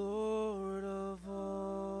 Lord of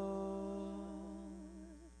all.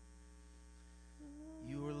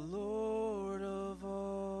 You are Lord of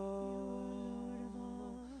all.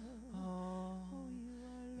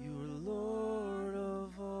 You are Lord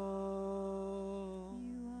of all.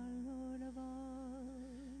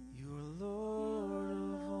 You are Lord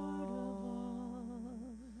of all.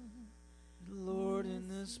 Lord in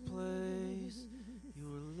this place. You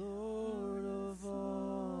are Lord of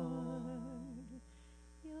all.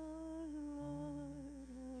 You are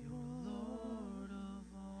Lord of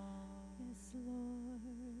all. Yes, Lord.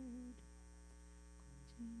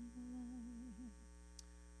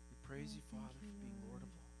 We praise you, Father, for being Lord of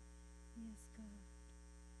all. Yes, God.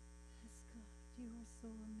 Yes, God. You are so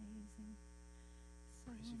amazing. So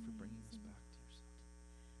Praise you for bringing us amazing. back to yourself.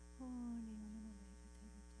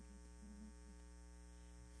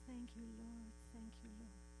 Thank you, Lord. Thank you,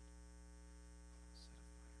 Lord. Set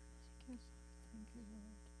a fire. Thank you,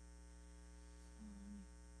 Lord.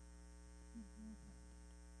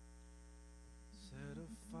 Set a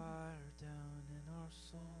fire down in our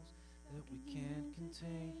souls that we can't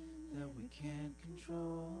contain, that we can't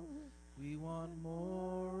control. We want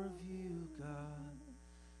more of you, God.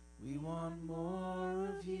 We want more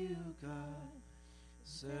of you, God.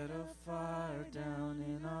 Set a fire down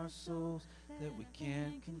in our souls that we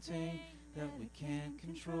can't contain, that we can't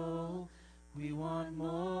control. We want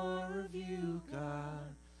more of you,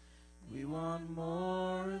 God. We want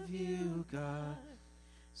more of you, God.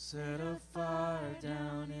 Set a fire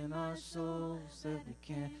down in our souls that we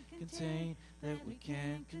can't contain, that we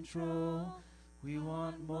can't control. We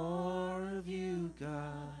want more of you,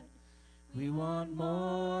 God. We want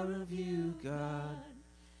more of you, God.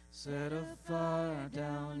 Set a fire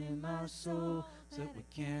down in our souls that we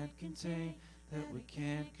can't contain, that we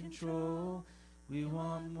can't control. We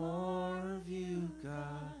want more of you,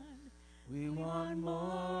 God. We want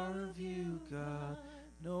more of you, God.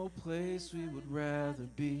 No place we would rather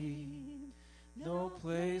be. No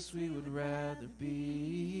place we would rather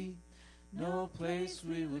be. No place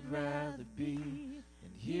we would rather be.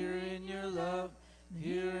 And here in your love,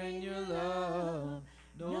 here in your love.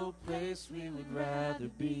 No place we would rather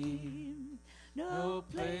be. No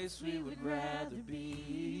place we would rather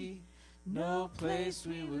be. No place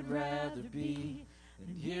we would rather be.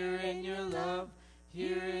 And here in your love,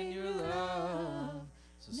 here in your love.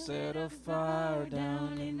 So set a fire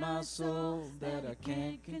down in my soul that I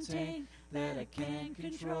can't contain, that I can't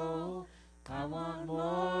control. I want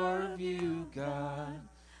more of you, God.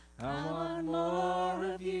 I want more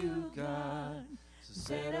of you, God. So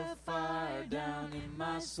set a fire down in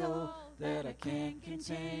my soul that I can't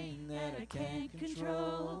contain, that I can't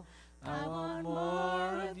control. I want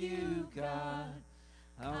more of you, God.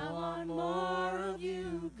 I want more of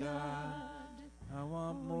you, God. I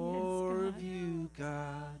want more of you,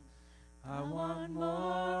 God. I want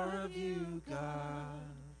more of you, God.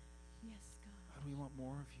 Yes, God. God, we want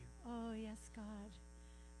more of you. Oh, yes, God.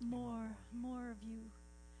 More of you.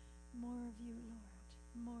 More of you,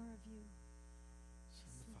 Lord. More of you.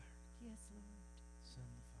 Send the fire. Yes, Lord.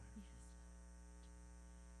 Send the fire. Yes, Lord.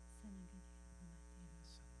 Send it again. Send the fire.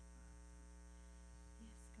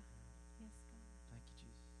 Yes, God. Yes, God. Thank you,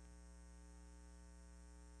 Jesus.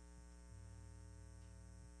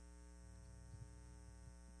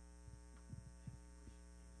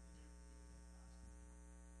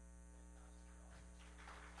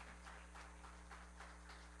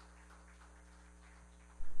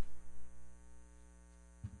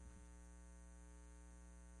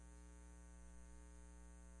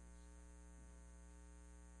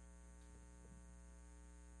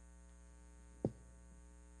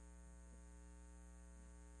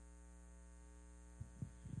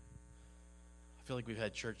 I feel like we've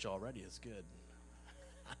had church already. It's good.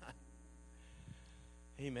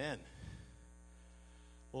 Amen.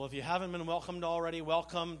 Well, if you haven't been welcomed already,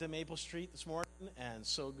 welcome to Maple Street this morning, and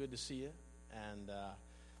so good to see you. And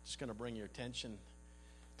just going to bring your attention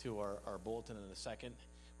to our bulletin in a second.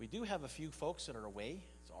 We do have a few folks that are away.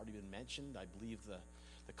 It's already been mentioned. I believe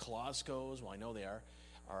the Kloskos, well, I know they are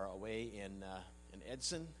away in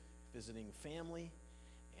Edson visiting family,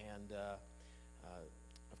 and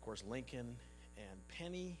of course Lincoln and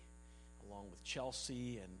Penny, along with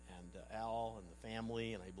Chelsea and Al and the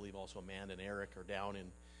family, and I believe also Amanda and Eric are down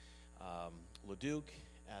in Leduc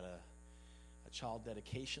at a child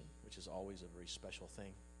dedication, which is always a very special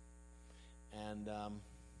thing. And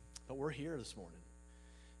but we're here this morning,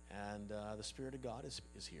 and the Spirit of God is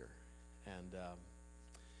here, and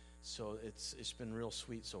so it's been real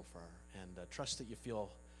sweet so far. And trust that you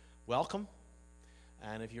feel welcome.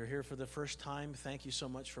 And if you're here for the first time, thank you so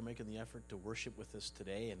much for making the effort to worship with us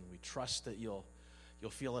today. And we trust that you'll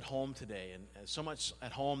feel at home today, and so much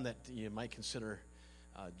at home that you might consider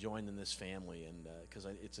joining this family. And because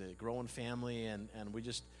it's a growing family, and we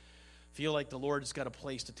just feel like the Lord's got a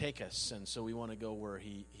place to take us, and so we want to go where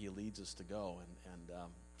He leads us to go. And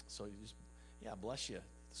so you just, bless you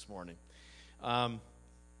this morning.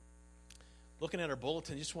 Looking at our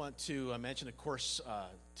bulletin, I just want to mention, of course,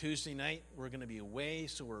 Tuesday night we're going to be away,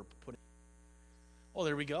 so we're putting. Oh,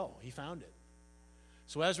 there we go. He found it.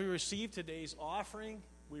 So as we receive today's offering,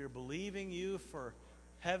 we are believing you for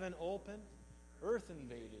heaven open, earth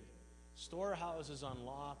invaded, storehouses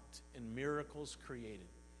unlocked, and miracles created,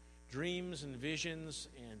 dreams and visions,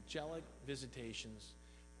 angelic visitations,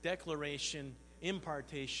 declaration,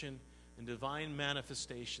 impartation, and divine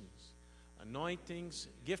manifestations, anointings,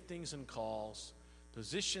 giftings and calls,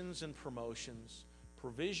 positions and promotions,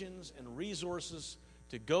 provisions and resources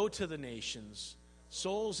to go to the nations,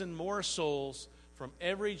 souls and more souls from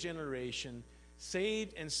every generation,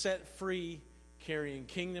 saved and set free, carrying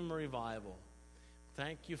kingdom revival.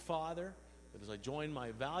 Thank you, Father, that as I join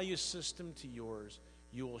my value system to yours,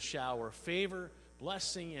 you will shower favor,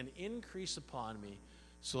 blessing, and increase upon me,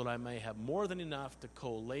 so that I may have more than enough to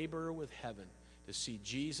co-labor with heaven to see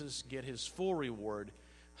Jesus get his full reward.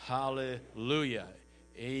 Hallelujah.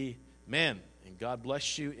 Amen. And God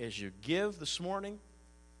bless you as you give this morning.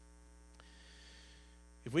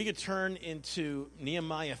 If we could turn into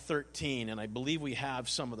Nehemiah 13, and I believe we have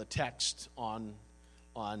some of the text on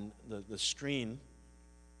the screen.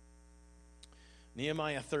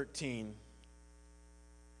 Nehemiah 13.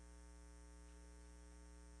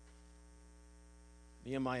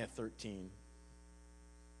 Nehemiah 13.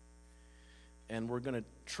 And we're going to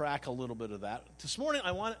track a little bit of that. This morning,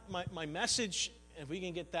 I want my message, if we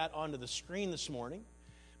can get that onto the screen this morning,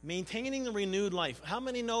 maintaining the renewed life. How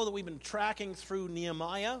many know that we've been tracking through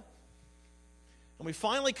Nehemiah? And we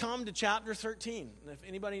finally come to chapter 13. And if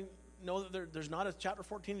anybody know that there's not a chapter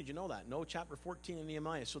 14, did you know that? No chapter 14 in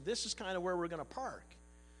Nehemiah. So this is kind of where we're going to park.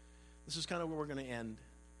 This is kind of where we're going to end.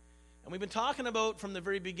 And we've been talking about, from the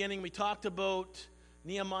very beginning, we talked about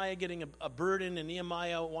Nehemiah getting a burden, and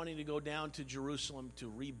Nehemiah wanting to go down to Jerusalem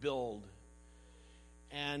to rebuild.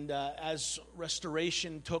 And as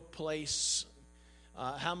restoration took place,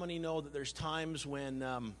 how many know that there's times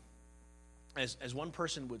when, as one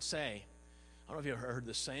person would say, I don't know if you've heard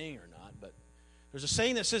this saying or not, but there's a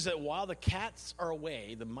saying that says that while the cats are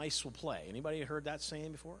away, the mice will play. Anybody heard that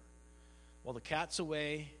saying before? While the cat's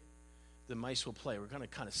away, the mice will play. We're going to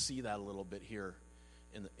kind of see that a little bit here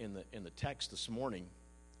in the text this morning.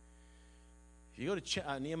 If you go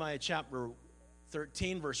to Nehemiah chapter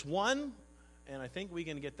 13, verse 1, and I think we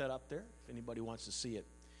can get that up there if anybody wants to see it.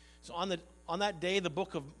 So on that day, the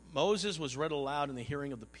book of Moses was read aloud in the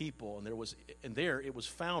hearing of the people, and there it was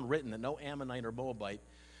found written that no Ammonite or Moabite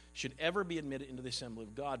should ever be admitted into the assembly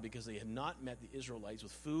of God, because they had not met the Israelites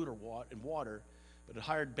with food or water, but had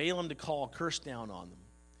hired Balaam to call a curse down on them.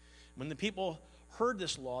 When the people heard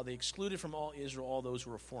this law, they excluded from all Israel all those who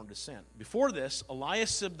were of foreign descent. Before this,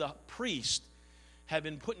 Eliasib the priest had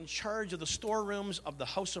been put in charge of the storerooms of the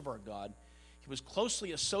house of our God. He was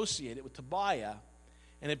closely associated with Tobiah,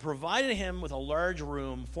 and had provided him with a large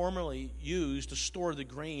room formerly used to store the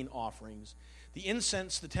grain offerings, the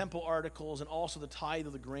incense, the temple articles, and also the tithe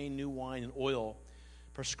of the grain, new wine, and oil,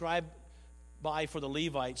 prescribed by for the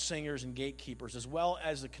Levites, singers, and gatekeepers, as well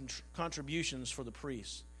as the contributions for the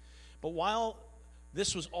priests. But while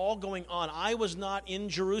this was all going on, I was not in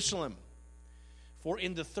Jerusalem. For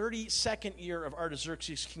in the 32nd year of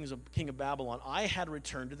Artaxerxes, king of Babylon, I had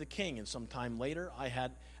returned to the king. And some time later, I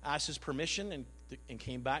had asked his permission and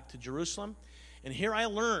came back to Jerusalem. And here I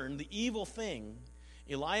learned the evil thing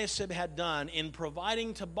Eliasib had done in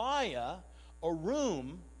providing Tobiah a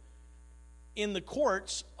room in the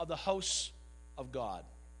courts of the house of God.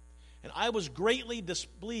 And I was greatly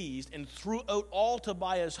displeased and threw out all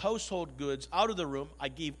Tobiah's household goods out of the room. I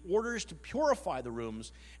gave orders to purify the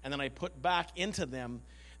rooms, and then I put back into them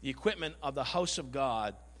the equipment of the house of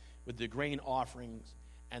God with the grain offerings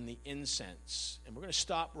and the incense. And we're going to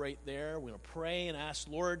stop right there. We're going to pray and ask,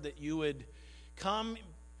 Lord, that you would come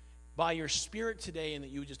by your Spirit today, and that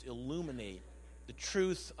you would just illuminate the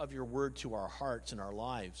truth of your word to our hearts and our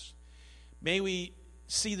lives. May we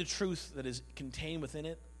see the truth that is contained within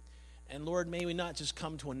it. And Lord, may we not just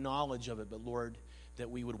come to a knowledge of it, but Lord, that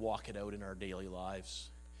we would walk it out in our daily lives.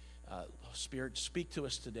 Spirit, speak to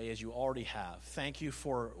us today as you already have. Thank you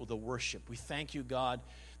for the worship. We thank you, God,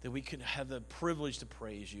 that we can have the privilege to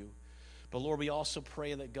praise you. But Lord, we also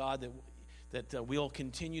pray that, God, that we'll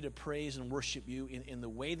continue to praise and worship you in the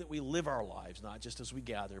way that we live our lives, not just as we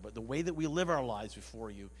gather, but the way that we live our lives before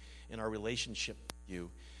you in our relationship with you.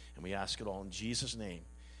 And we ask it all in Jesus' name.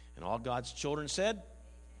 And all God's children said,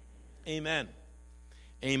 amen.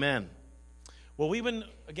 Amen. Well, we've been,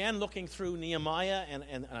 again, looking through Nehemiah,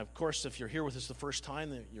 and of course, if you're here with us the first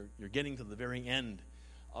time, you're getting to the very end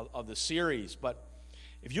of the series. But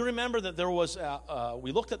if you remember that there was,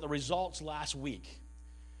 we looked at the results last week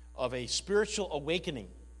of a spiritual awakening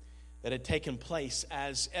that had taken place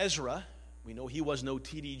as Ezra, we know he was no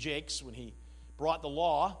T.D. Jakes when he brought the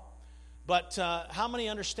law, but how many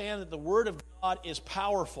understand that the Word of God is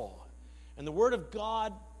powerful? And the Word of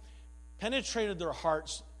God penetrated their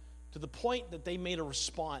hearts to the point that they made a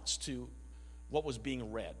response to what was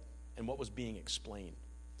being read and what was being explained.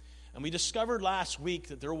 And we discovered last week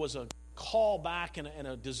that there was a call back and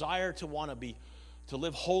a desire to want to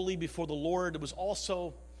live holy before the Lord. It was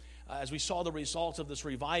also, as we saw the results of this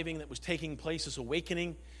reviving that was taking place, this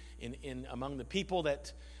awakening in among the people,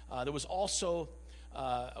 that there was also,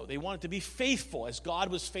 they wanted to be faithful as God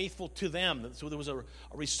was faithful to them. So there was a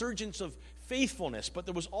resurgence of faithfulness. But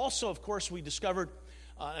there was also, of course, we discovered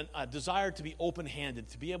a desire to be open-handed,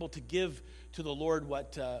 to be able to give to the Lord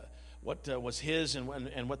what was His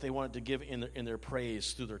and what they wanted to give in their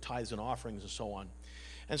praise through their tithes and offerings and so on.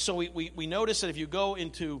 And so we notice that if you go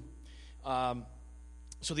into,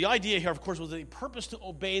 so the idea here, of course, was the purpose to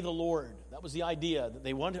obey the Lord. That was the idea, that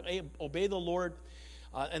they wanted to obey the Lord,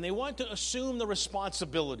 and they wanted to assume the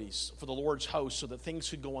responsibilities for the Lord's house so that things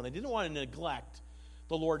could go on. They didn't want to neglect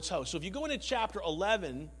the Lord's house. So if you go into chapter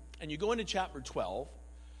 11 and you go into chapter 12,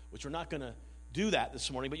 which we're not going to do that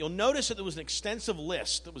this morning, but you'll notice that there was an extensive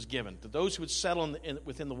list that was given to those who would settle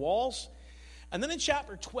within the walls. And then in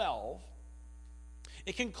chapter 12,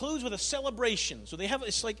 it concludes with a celebration. So they have,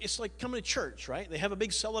 it's like coming to church, right? They have a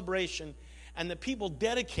big celebration, and the people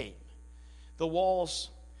dedicate the walls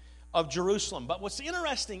of Jerusalem. But what's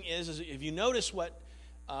interesting is if you notice what,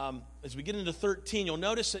 as we get into 13, you'll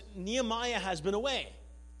notice that Nehemiah has been away.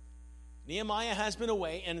 Nehemiah has been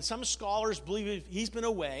away, and some scholars believe he's been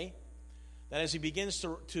away, that as he begins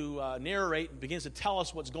to narrate, begins to tell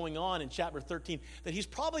us what's going on in chapter 13, that he's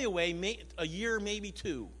probably away a year, maybe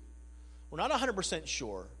two. We're not 100%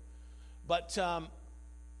 sure, but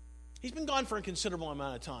he's been gone for a considerable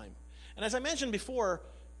amount of time. And as I mentioned before,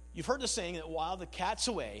 you've heard the saying that while the cat's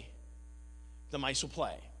away, the mice will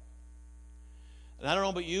play. And I don't know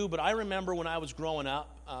about you, but I remember when I was growing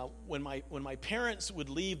up, when my parents would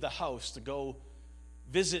leave the house to go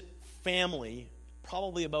visit family,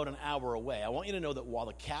 probably about an hour away. I want you to know that while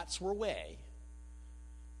the cats were away,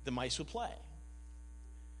 the mice would play.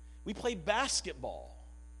 We played basketball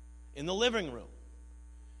in the living room.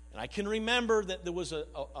 And I can remember that there was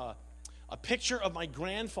a picture of my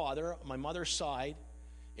grandfather, my mother's side.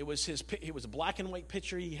 It was a black and white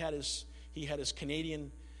picture. He had his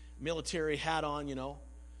Canadian military hat on, you know.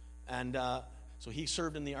 And so he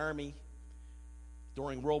served in the army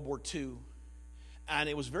during World War II. And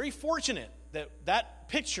it was very fortunate that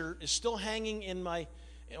picture is still hanging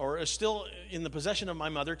is still in the possession of my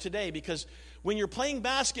mother today, because when you're playing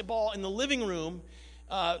basketball in the living room,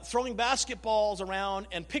 throwing basketballs around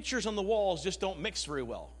and pictures on the walls just don't mix very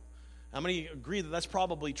well. How many agree that that's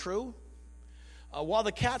probably true? While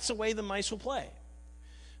the cat's away, the mice will play.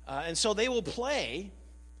 And so they will play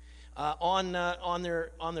on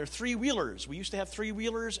their three-wheelers. We used to have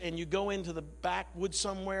three-wheelers, and you go into the backwoods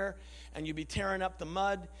somewhere, and you'd be tearing up the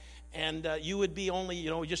mud, and you would be only,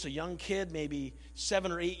 just a young kid, maybe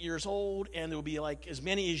 7 or 8 years old, and there would be like as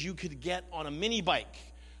many as you could get on a mini bike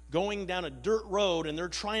going down a dirt road, and they're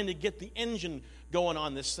trying to get the engine going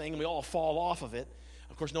on this thing, and we all fall off of it.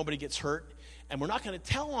 Of course, nobody gets hurt. And we're not going to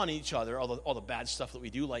tell on each other all the bad stuff that we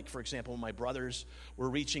do. Like, for example, my brothers were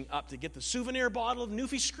reaching up to get the souvenir bottle of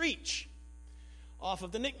Newfie Screech off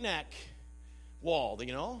of the knick-knack wall,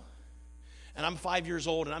 And I'm 5 years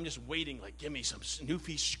old, and I'm just waiting, like, give me some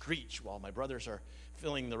Newfie Screech, while my brothers are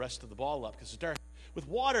filling the rest of the bottle up because it's dark with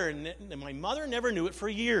water. And my mother never knew it for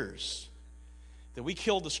years that we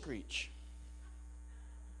killed the Screech.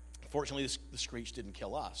 Fortunately, the Screech didn't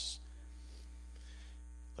kill us.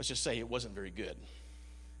 Let's just say it wasn't very good.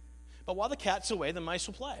 But while the cat's away, the mice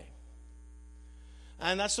will play.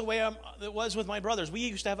 And that's the way it was with my brothers. We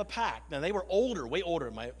used to have a pact. Now, they were older, way older.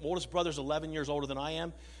 My oldest brother's 11 years older than I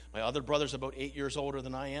am. My other brother's about 8 years older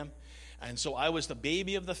than I am. And so I was the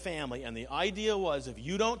baby of the family, and the idea was, if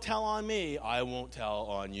you don't tell on me, I won't tell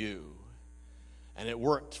on you. And it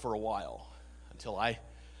worked for a while, until I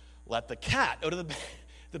let the cat out of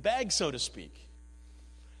the bag, so to speak.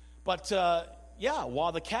 But,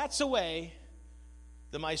 while the cat's away,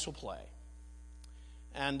 the mice will play.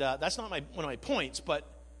 And that's not one of my points, but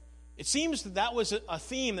it seems that was a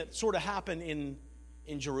theme that sort of happened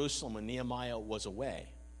in Jerusalem when Nehemiah was away.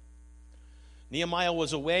 Nehemiah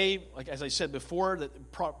was away, like as I said before,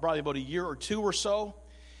 probably about a year or two or so.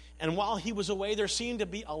 And while he was away, there seemed to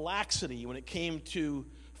be a laxity when it came to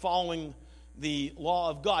following the law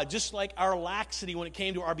of God. Just like our laxity when it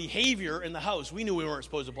came to our behavior in the house. We knew we weren't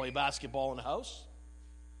supposed to play basketball in the house.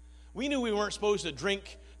 We knew we weren't supposed to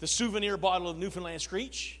drink the souvenir bottle of Newfoundland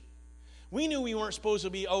Screech. We knew we weren't supposed to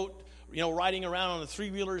be out, riding around on the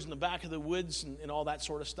three-wheelers in the back of the woods and all that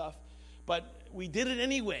sort of stuff. But we did it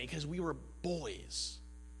anyway because we were boys.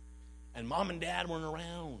 And mom and dad weren't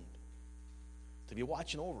around to be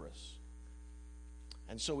watching over us.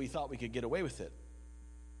 And so we thought we could get away with it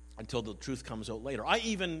until the truth comes out later. I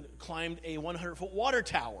even climbed a 100-foot water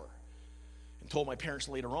tower and told my parents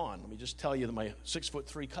later on. Let me just tell you that my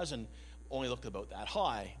 6'3" cousin only looked about that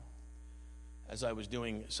high as I was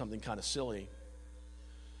doing something kind of silly.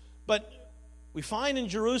 But we find in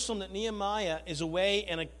Jerusalem that Nehemiah is away,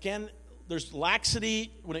 and again, there's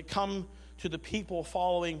laxity when it comes to the people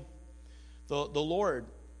following the Lord.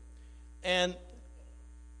 And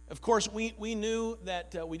of course, we knew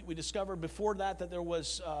that we discovered before that there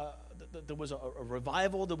was a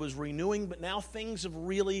revival, there was renewing, but now things have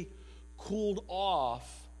really cooled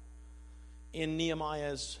off in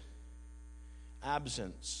Nehemiah's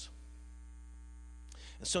absence.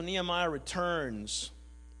 And so Nehemiah returns,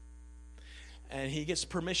 and he gets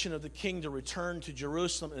permission of the king to return to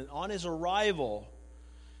Jerusalem. And on his arrival,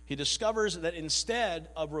 he discovers that instead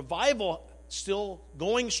of revival still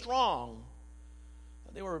going strong,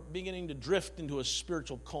 they were beginning to drift into a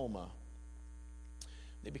spiritual coma.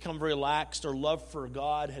 They become very lax. Their love for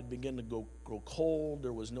God had begun to grow cold.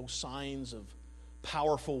 There was no signs of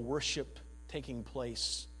powerful worship taking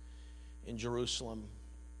place in Jerusalem.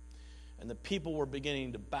 And the people were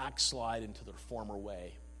beginning to backslide into their former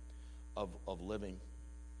way of living.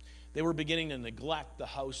 They were beginning to neglect the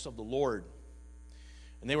house of the Lord.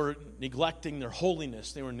 And they were neglecting their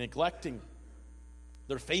holiness. They were neglecting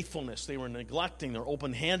their faithfulness. They were neglecting their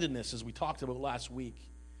open-handedness, as we talked about last week.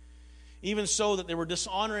 Even so that they were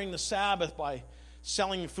dishonoring the Sabbath by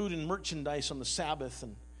selling food and merchandise on the Sabbath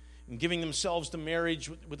and giving themselves to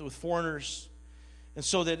marriage with foreigners. And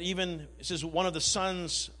so that even, it says, one of the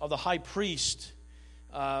sons of the high priest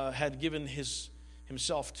had given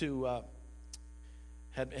himself to,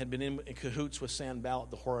 had been in cahoots with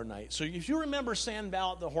Sanballat the Horonite. So if you remember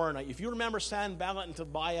Sanballat the Horonite, if you remember Sanballat and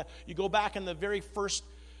Tobiah, you go back in the very first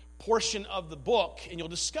portion of the book, and you'll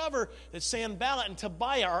discover that Sanballat and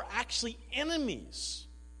Tobiah are actually enemies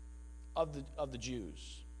of the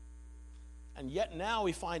Jews. And yet now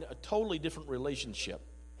we find a totally different relationship.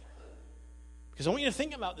 Because I want you to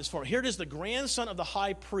think about this for me. Here it is, the grandson of the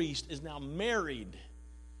high priest is now married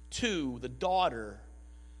to the daughter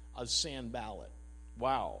of Sanballat.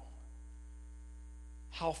 Wow.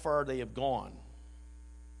 How far they have gone.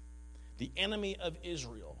 The enemy of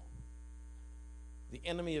Israel. The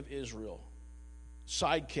enemy of Israel.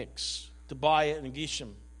 Sidekicks, Tobiah and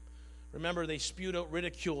Geshem. Remember, they spewed out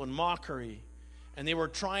ridicule and mockery. And they were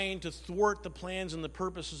trying to thwart the plans and the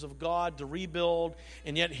purposes of God to rebuild.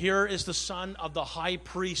 And yet here is the son of the high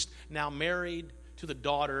priest now married to the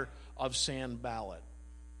daughter of Sanballat.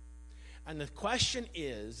 And the question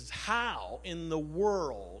is, how in the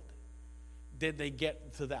world did they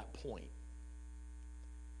get to that point?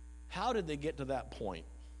 How did they get to that point?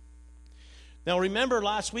 Now remember,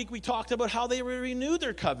 last week we talked about how they renewed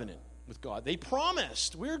their covenant with God. They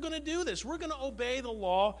promised, we're going to do this. We're going to obey the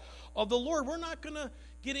law of the Lord. We're not going to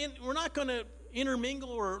get in, we're not going to intermingle,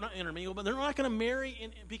 or not intermingle, but they're not going to marry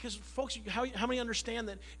because folks, how many understand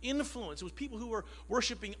that influence? It was people who were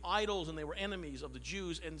worshiping idols and they were enemies of the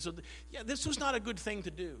Jews. And so, this was not a good thing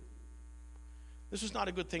to do. This was not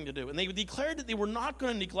a good thing to do. And they declared that they were not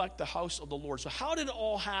going to neglect the house of the Lord. So how did it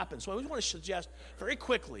all happen? So I want to suggest very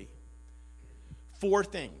quickly 4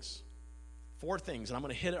 things. 4 things. And I'm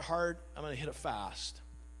going to hit it hard. I'm going to hit it fast.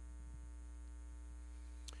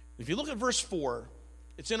 If you look at verse 4,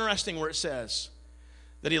 it's interesting where it says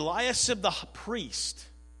that Eliashib the priest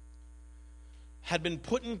had been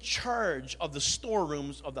put in charge of the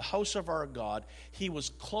storerooms of the house of our God. He was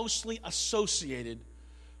closely associated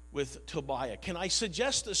with Tobiah. Can I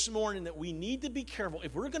suggest this morning that we need to be careful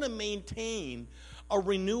if we're going to maintain a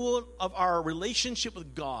renewal of our relationship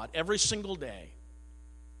with God every single day,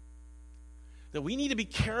 that we need to be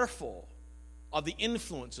careful of the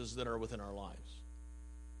influences that are within our lives.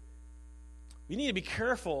 We need to be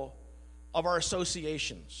careful of our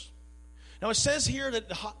associations. Now it says here that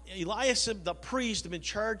Eliashib, the priest, had been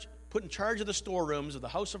put in charge of the storerooms of the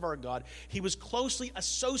house of our God. He was closely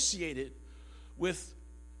associated with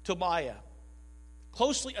Tobiah.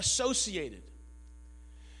 Closely associated.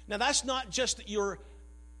 Now that's not just that you're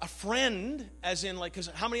a friend, as in like, because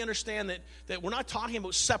how many understand that we're not talking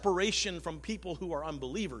about separation from people who are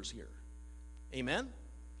unbelievers here? Amen?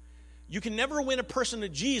 You can never win a person to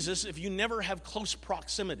Jesus if you never have close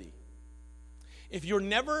proximity. If you're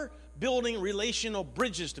never building relational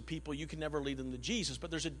bridges to people, you can never lead them to Jesus. But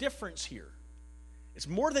there's a difference here. It's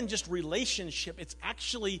more than just relationship. It's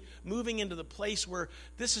actually moving into the place where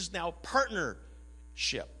this is now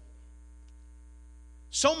partnership.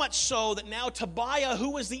 So much so that now Tobiah, who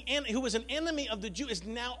was an enemy of the Jew, is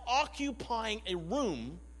now occupying a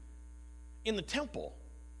room in the temple.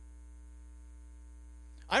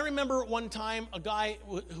 I remember one time a guy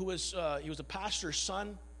who was a pastor's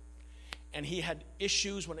son, and he had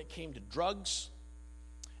issues when it came to drugs,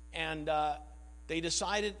 and they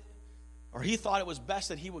decided, or he thought it was best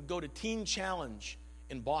that he would go to Teen Challenge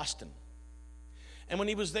in Boston. And when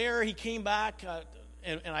he was there, he came back,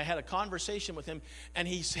 and I had a conversation with him, and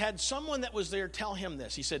he had someone that was there tell him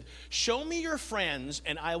this. He said, "Show me your friends,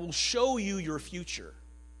 and I will show you your future.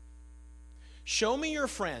 Show me your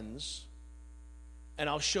friends, and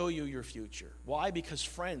I'll show you your future." Why? Because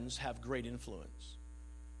friends have great influence.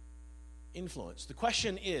 Influence. The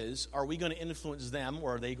question is, are we going to influence them,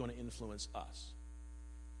 or are they going to influence us?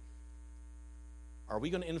 Are we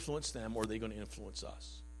going to influence them, or are they going to influence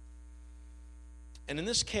us? And in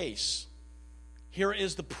this case, here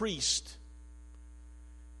is the priest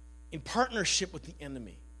in partnership with the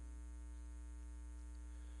enemy.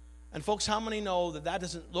 And folks, how many know that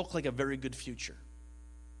doesn't look like a very good future?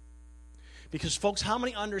 Because folks, how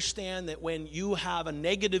many understand that when you have a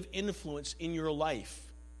negative influence in your life,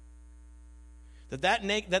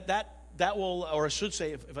 that will, or I should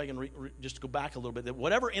say, if I can just go back a little bit, that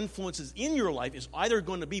whatever influence is in your life is either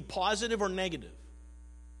going to be positive or negative.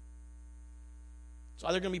 It's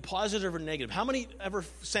either going to be positive or negative. How many ever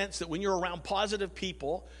sense that when you're around positive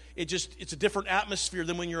people, it's a different atmosphere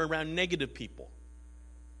than when you're around negative people?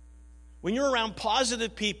 When you're around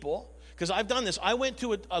positive people, because I've done this, I went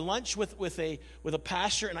to a lunch with a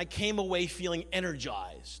pastor, and I came away feeling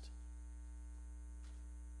energized.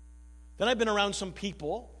 Then I've been around some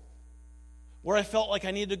people where I felt like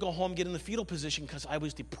I needed to go home, get in the fetal position because I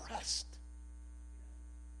was depressed.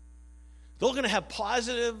 They're going to have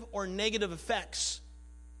positive or negative effects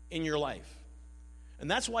in your life.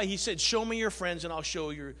 And that's why he said, show me your friends and I'll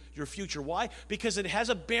show you your future. Why? Because it has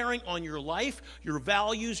a bearing on your life, your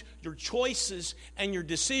values, your choices, and your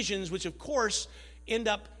decisions, which of course end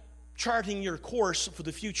up charting your course for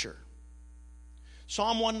the future.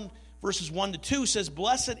 Psalm 1 verses 1 to 2 says,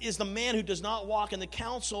 "Blessed is the man who does not walk in the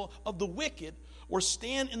counsel of the wicked, or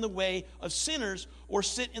stand in the way of sinners, or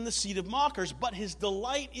sit in the seat of mockers. But his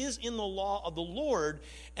delight is in the law of the Lord,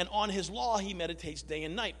 and on his law he meditates day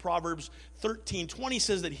and night." Proverbs 13:20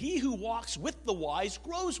 says that he who walks with the wise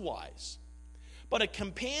grows wise, but a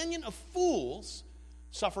companion of fools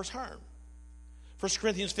suffers harm. 1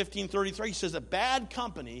 Corinthians 15:33 says that bad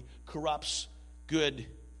company corrupts good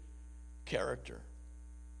character.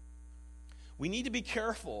 We need to be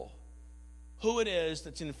careful who it is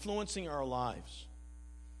that's influencing our lives.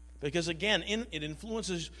 Because again, it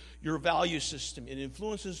influences your value system. It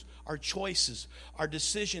influences our choices, our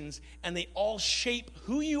decisions, and they all shape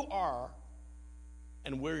who you are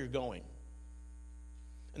and where you're going.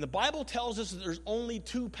 And the Bible tells us that there's only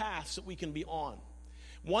two paths that we can be on.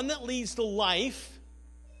 One that leads to life,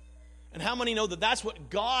 and how many know that that's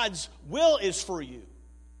what God's will is for you?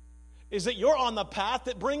 Is that you're on the path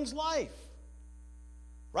that brings life.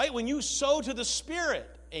 Right? When you sow to the Spirit,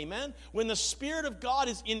 amen? When the Spirit of God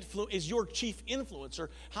is your chief influencer,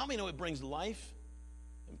 how many know it brings life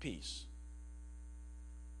and peace?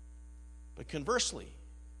 But conversely,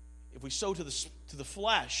 if we sow to the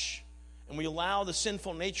flesh and we allow the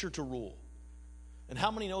sinful nature to rule, and how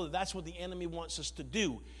many know that that's what the enemy wants us to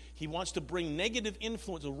do? He wants to bring negative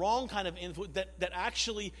influence, the wrong kind of influence that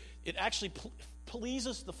actually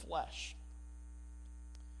pleases the flesh,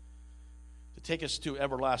 take us to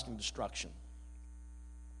everlasting destruction.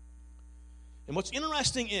 And what's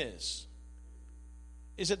interesting is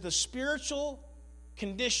that the spiritual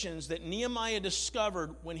conditions that Nehemiah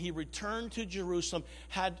discovered when he returned to Jerusalem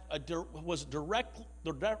was direct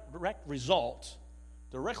result,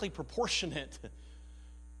 directly proportionate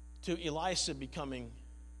to Eliashib becoming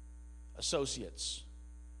associates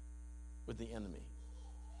with the enemy.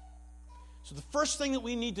 So the first thing that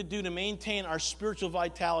we need to do to maintain our spiritual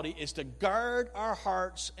vitality is to guard our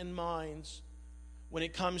hearts and minds when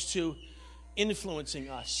it comes to influencing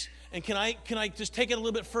us. And can I just take it a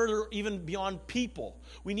little bit further, even beyond people?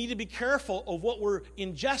 We need to be careful of what we're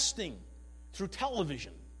ingesting through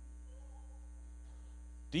television.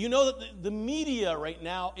 Do you know that the media right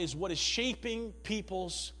now is what is shaping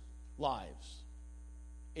people's lives?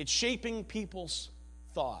 It's shaping people's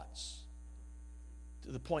thoughts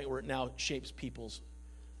to the point where it now shapes people's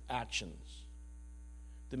actions.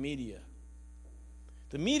 The media.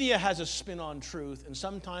 The media has a spin on truth, and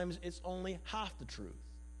sometimes it's only half the truth.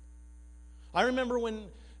 I remember when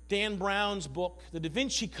Dan Brown's book, The Da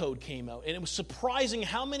Vinci Code, came out, and it was surprising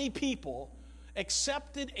how many people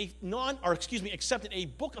accepted a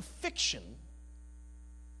book of fiction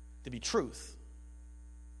to be truth.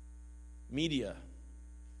 Media,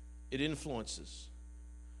 it influences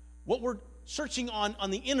what we're searching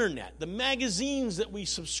on the internet, the magazines that we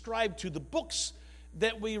subscribe to, the books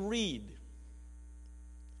that we read.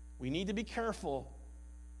 We need to be careful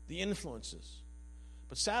the influences.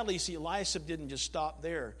 But sadly, you see, Eliashib didn't just stop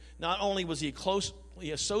there. Not only was he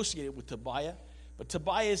closely associated with Tobiah, but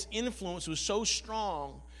Tobiah's influence was so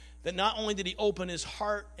strong that not only did he open his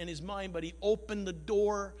heart and his mind, but he opened the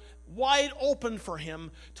door wide open for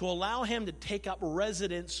him to allow him to take up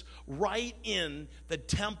residence right in the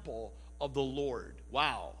temple of the Lord.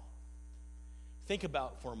 Wow. Think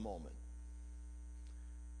about it for a moment.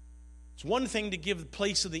 It's one thing to give the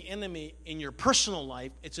place of the enemy in your personal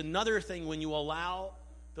life. It's another thing when you allow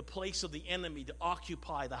the place of the enemy to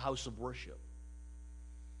occupy the house of worship.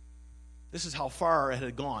 This is how far it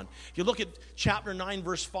had gone. If you look at chapter 9,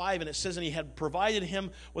 verse 5, and it says, and he had provided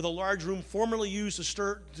him with a large room formerly used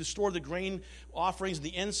to store the grain offerings,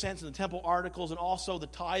 the incense, and the temple articles, and also the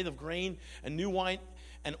tithe of grain and new wine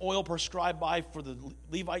and oil prescribed by for the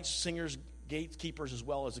Levites, singers, gatekeepers, as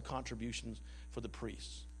well as the contributions for the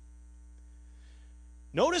priests.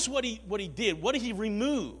 Notice what he did. What he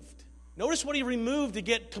removed. Notice what he removed to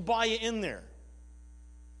get Tobiah in there.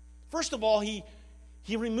 First of all, he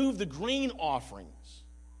removed the grain offerings.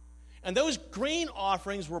 And those grain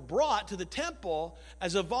offerings were brought to the temple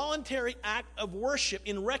as a voluntary act of worship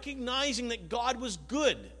in recognizing that God was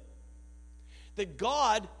good. That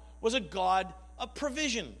God was a God of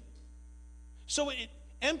provision. So it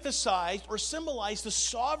emphasized or symbolized the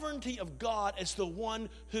sovereignty of God as the one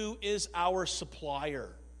who is our supplier.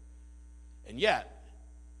 And yet,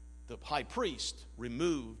 the high priest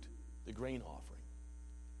removed the grain offering.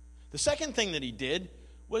 The second thing that he did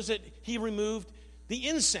was that he removed the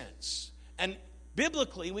incense. And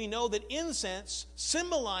biblically, we know that incense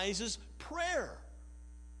symbolizes prayer.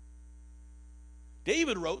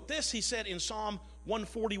 David wrote this. He said in Psalm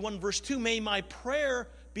 141, verse 2, may my prayer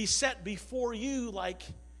be set before you like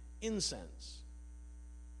incense.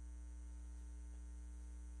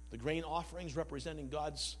 The grain offerings representing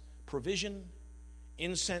God's provision,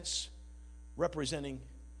 incense representing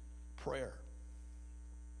prayer.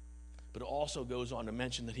 But it also goes on to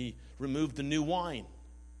mention that he removed the new wine.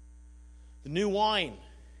 The new wine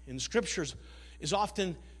in the scriptures is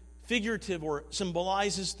often figurative or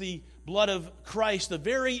symbolizes the blood of Christ, the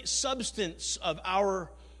very substance of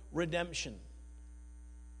our redemption.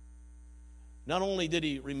 Not only did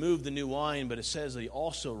he remove the new wine, but it says that he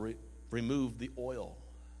also removed the oil.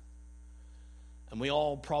 And we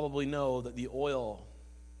all probably know that the oil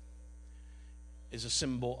is a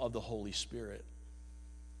symbol of the Holy Spirit.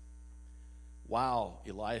 Wow,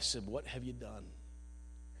 Eliashib, what have you done?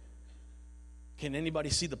 Can anybody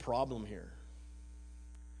see the problem here?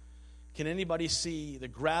 Can anybody see the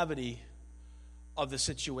gravity of the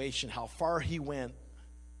situation? How far he went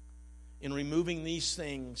in removing these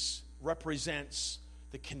things represents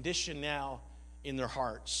the condition now in their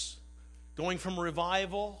hearts. Going from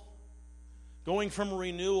revival, going from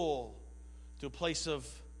renewal to a place of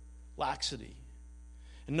laxity.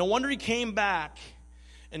 And no wonder he came back.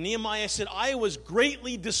 And Nehemiah said, I was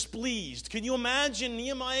greatly displeased. Can you imagine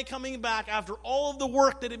Nehemiah coming back after all of the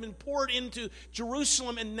work that had been poured into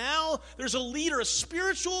Jerusalem, and now there's a leader, a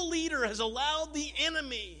spiritual leader has allowed the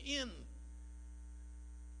enemy in.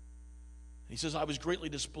 He says, I was greatly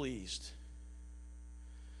displeased.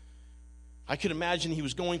 I could imagine he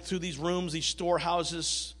was going through these rooms, these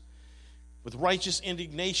storehouses, with righteous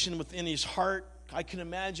indignation within his heart, I can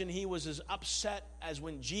imagine he was as upset as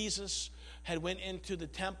when Jesus had went into the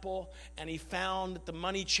temple and he found that the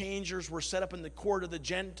money changers were set up in the court of the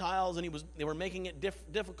Gentiles, and they were making it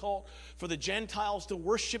difficult for the Gentiles to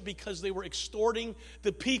worship because they were extorting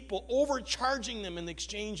the people, overcharging them in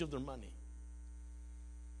exchange of their money.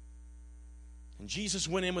 And Jesus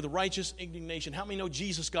went in with righteous indignation. How many know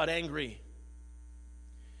Jesus got angry?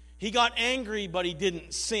 He got angry, but he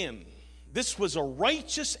didn't sin. This was a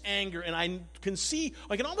righteous anger, and I can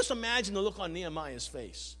almost imagine the look on Nehemiah's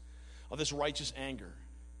face of this righteous anger.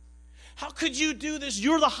 How could you do this?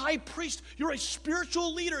 You're the high priest. You're a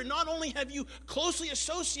spiritual leader. Not only have you closely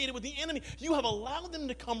associated with the enemy, you have allowed them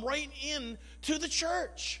to come right in to the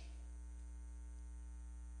church.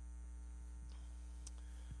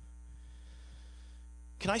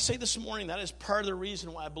 Can I say this morning, that is part of the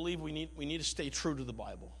reason why I believe we need to stay true to the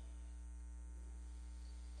Bible.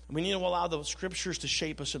 We need to allow the scriptures to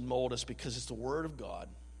shape us and mold us, because it's the Word of God.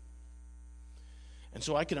 And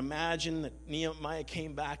so I can imagine that Nehemiah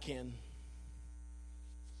came back in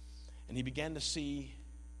and he began to see,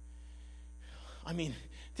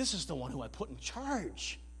 this is the one who I put in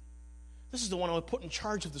charge. This is the one who I put in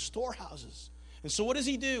charge of the storehouses. And so what does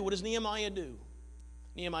he do? What does Nehemiah do?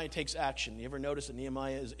 Nehemiah takes action. You ever notice that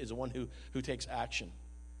Nehemiah is the one who takes action?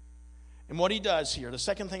 And what he does here, the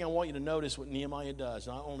second thing I want you to notice what Nehemiah does,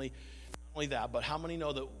 not only that, but how many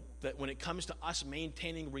know that when it comes to us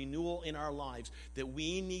maintaining renewal in our lives, that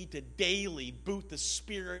we need to daily boot the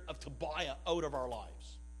spirit of Tobiah out of our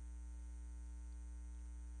lives.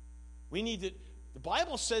 The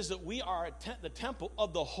Bible says that we are the temple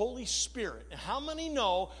of the Holy Spirit. And how many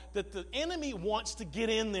know that the enemy wants to get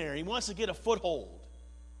in there? He wants to get a foothold.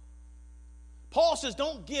 Paul says,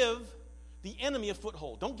 don't give the enemy a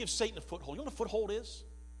foothold. Don't give Satan a foothold. You know what a foothold is?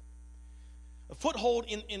 A foothold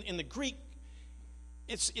in the Greek,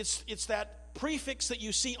 it's that prefix that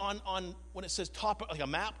you see on when it says like a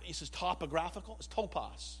map, it says topographical. It's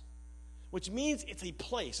topos, which means it's a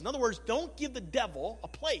place. In other words, don't give the devil a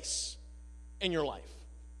place in your life.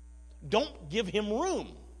 Don't give him room.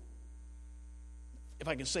 If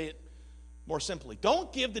I can say it more simply,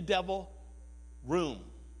 don't give the devil room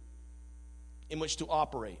in which to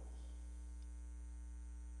operate.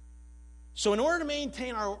 So in order to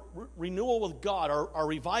maintain our renewal with God, our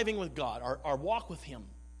reviving with God, our walk with Him,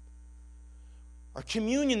 our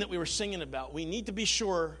communion that we were singing about, we need to be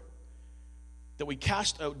sure that we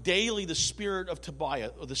cast out daily the spirit of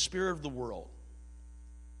Tobiah, or the spirit of the world.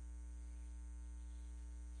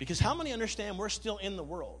 Because how many understand we're still in the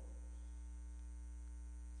world?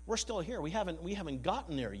 We're still here. We haven't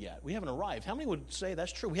gotten there yet. We haven't arrived. How many would say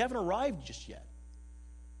that's true? We haven't arrived just yet.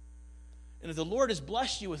 And if the Lord has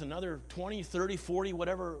blessed you with another 20, 30, 40,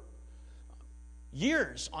 whatever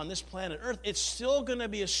years on this planet Earth, it's still going to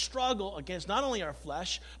be a struggle against not only our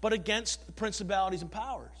flesh, but against the principalities and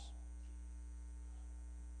powers.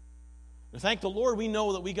 And thank the Lord, we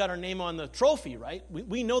know that we got our name on the trophy, right?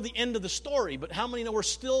 We know the end of the story, but how many know we're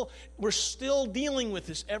still dealing with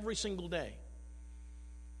this every single day?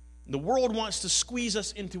 The world wants to squeeze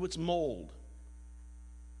us into its mold.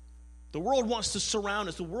 The world wants to surround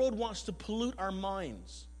us. The world wants to pollute our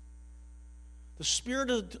minds. The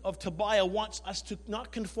spirit of Tobiah wants us to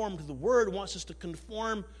not conform to the Word, wants us to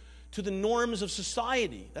conform to the norms of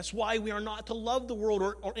society. That's why we are not to love the world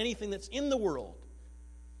or anything that's in the world.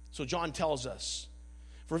 So John tells us,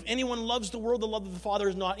 for if anyone loves the world, the love of the Father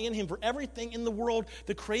is not in him. For everything in the world,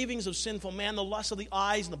 the cravings of sinful man, the lust of the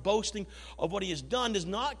eyes, and the boasting of what he has done does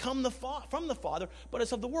not come from the Father, but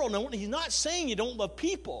it's of the world. Now, he's not saying you don't love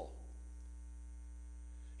people.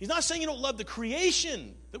 He's not saying you don't love the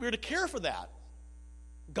creation, that we're to care for that.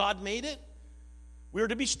 God made it. We are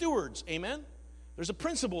to be stewards. Amen? There's a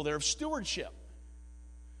principle there of stewardship.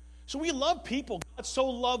 So we love people. God so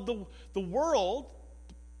loved the world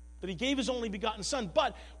that He gave His only begotten Son.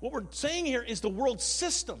 But what we're saying here is the world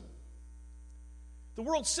system. The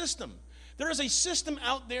world system. There is a system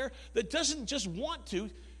out there that doesn't just want to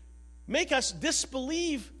make us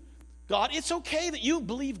disbelieve God. It's okay that you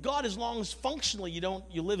believe God as long as functionally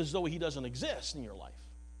you live as though He doesn't exist in your life.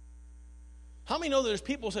 How many know that there's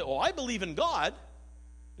people who say, oh, I believe in God?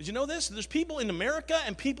 Did you know this? There's people in America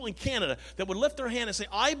and people in Canada that would lift their hand and say,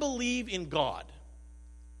 I believe in God.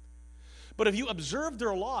 But if you observed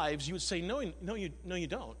their lives, you would say, no, you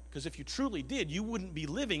don't. Because if you truly did, you wouldn't be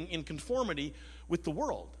living in conformity with the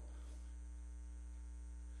world.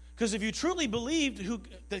 Because if you truly believed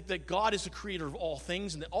that God is the creator of all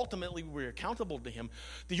things and that ultimately we're accountable to Him,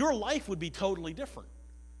 that your life would be totally different.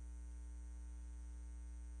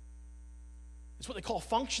 It's what they call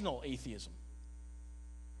functional atheism.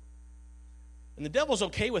 And the devil's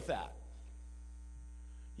okay with that.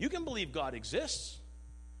 You can believe God exists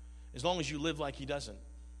as long as you live like he doesn't.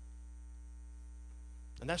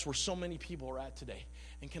 And that's where so many people are at today.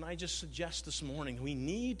 And can I just suggest this morning, we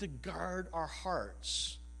need to guard our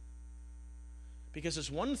hearts. Because it's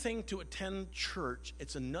one thing to attend church,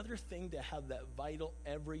 it's another thing to have that vital,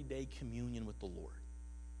 everyday communion with the Lord.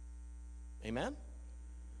 Amen?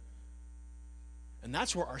 And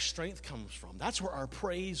that's where our strength comes from. That's where our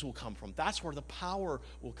praise will come from. That's where the power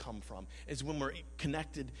will come from, is when we're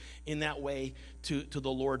connected in that way to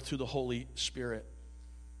the Lord through the Holy Spirit.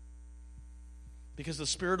 Because the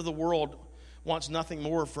spirit of the world wants nothing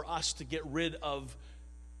more for us to get rid of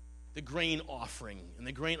the grain offering. And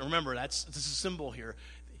the grain, remember, this is a symbol here.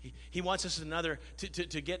 He wants us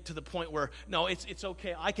to get to the point where, no, it's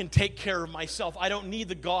okay. I can take care of myself. I don't need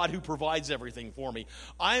the God who provides everything for me.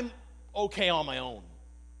 I'm okay on my own.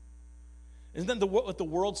 Isn't that what the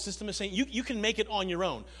world system is saying? You can make it on your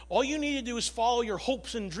own. All you need to do is follow your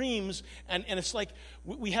hopes and dreams, and it's like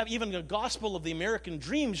we have even the gospel of the American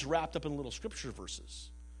dreams wrapped up in little scripture verses.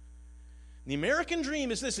 The American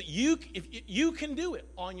dream is this, that if you can do it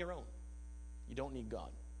on your own. You don't need God.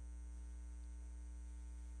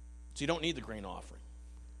 So you don't need the grain offering.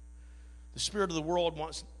 The spirit of the world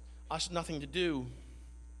wants us nothing to do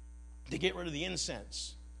to get rid of the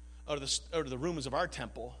incense out of the rooms of our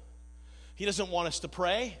temple. He doesn't want us to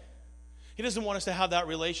pray. He doesn't want us to have that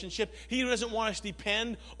relationship. He doesn't want us to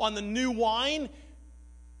depend on the new wine.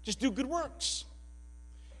 Just do good works.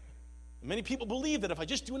 And many people believe that if I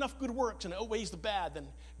just do enough good works and it outweighs the bad, then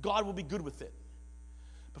God will be good with it.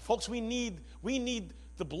 But folks, we need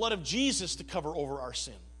the blood of Jesus to cover over our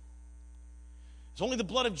sin. It's only the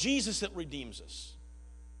blood of Jesus that redeems us.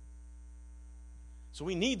 So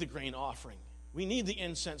we need the grain offering. We need the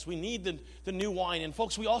incense. We need the new wine. And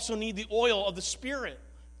folks, we also need the oil of the Spirit.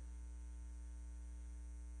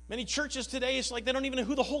 Many churches today, it's like they don't even know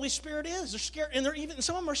who the Holy Spirit is. They're scared, and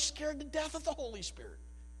some of them are scared to death of the Holy Spirit.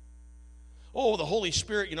 Oh, the Holy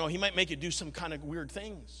Spirit, he might make you do some kind of weird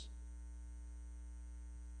things.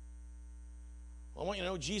 Well, I want you to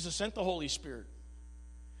know Jesus sent the Holy Spirit.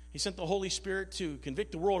 He sent the Holy Spirit to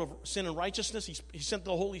convict the world of sin and righteousness. He sent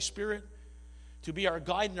the Holy Spirit to be our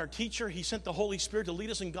guide and our teacher. He sent the Holy Spirit to lead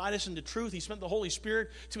us and guide us into truth. He sent the Holy Spirit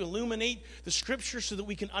to illuminate the Scripture so that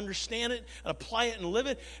we can understand it and apply it and live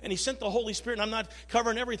it. And He sent the Holy Spirit, and I'm not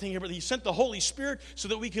covering everything here, but He sent the Holy Spirit so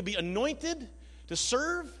that we could be anointed to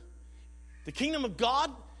serve the kingdom of God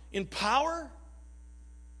in power.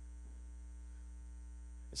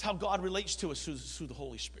 It's how God relates to us through the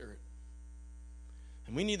Holy Spirit.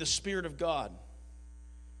 And we need the Spirit of God.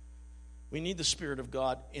 We need the Spirit of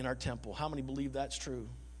God in our temple. How many believe that's true?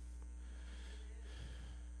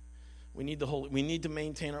 We need we need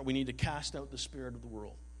to cast out the spirit of the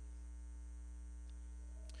world.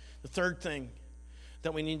 The third thing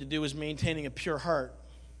that we need to do is maintaining a pure heart.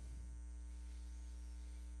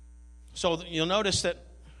 So you'll notice that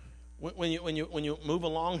when you move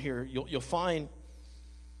along here, you'll find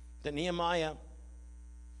that Nehemiah,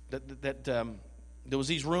 that there was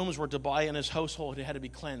these rooms where Tobiah and his household had to be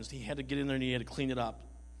cleansed. He had to get in there and he had to clean it up.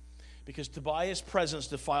 Because Tobiah's presence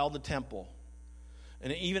defiled the temple.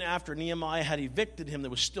 And even after Nehemiah had evicted him,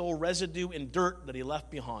 there was still residue and dirt that he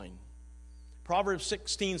left behind. Proverbs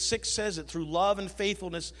 16:6 says that through love and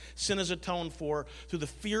faithfulness, sin is atoned for. Through the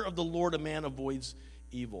fear of the Lord, a man avoids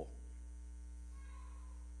evil.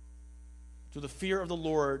 Through the fear of the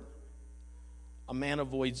Lord, a man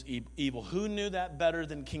avoids evil. Who knew that better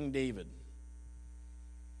than King David?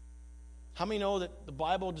 How many know that the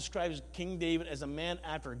Bible describes King David as a man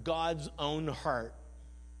after God's own heart?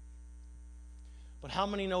 But how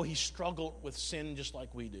many know he struggled with sin just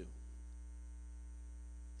like we do?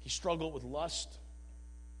 He struggled with lust.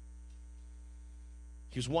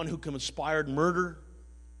 He was one who conspired murder.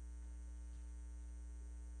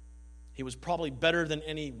 He was probably better than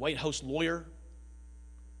any White House lawyer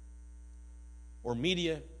or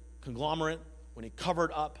media conglomerate when he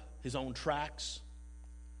covered up his own tracks.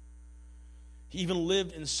 He even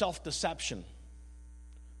lived in self-deception,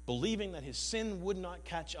 believing that his sin would not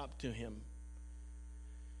catch up to him.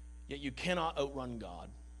 Yet you cannot outrun God.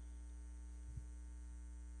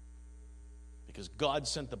 Because God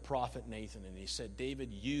sent the prophet Nathan and he said,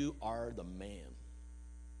 David, you are the man.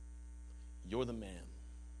 You're the man.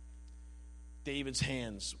 David's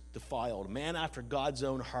hands defiled. A man after God's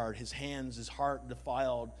own heart. His hands, his heart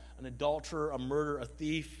defiled. An adulterer, a murderer, a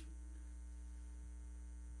thief.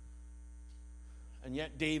 And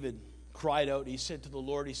yet David cried out. He said to the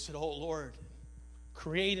Lord, he said, oh Lord,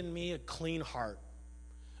 create in me a clean heart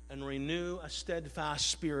and renew a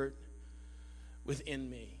steadfast spirit within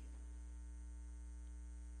me.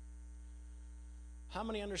 How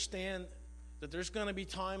many understand that there's going to be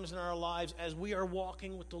times in our lives as we are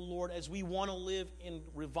walking with the Lord, as we want to live in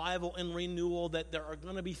revival and renewal, that there are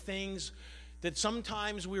going to be things that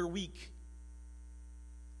sometimes we're weak.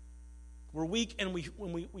 We're weak, and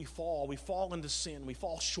we fall into sin. We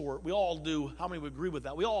fall short. We all do. How many would agree with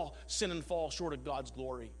that? We all sin and fall short of God's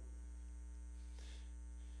glory.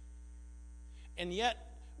 And yet,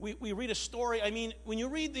 we read a story. I mean, when you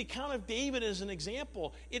read the account of David as an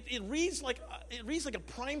example, it reads like a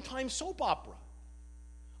primetime soap opera.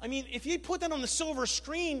 I mean, if you put that on the silver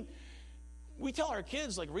screen, we tell our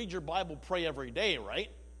kids, like, read your Bible, pray every day, right?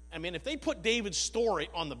 I mean, if they put David's story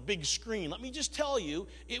on the big screen, let me just tell you,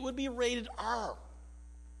 it would be rated R.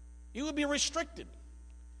 It would be restricted.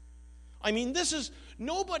 I mean,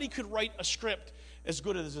 nobody could write a script as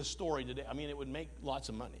good as this story today. I mean, it would make lots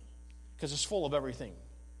of money because it's full of everything.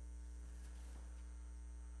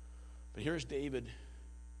 But here's David,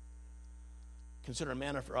 considered a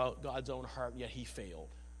man after God's own heart, yet he failed.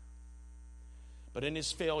 But in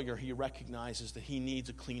his failure, he recognizes that he needs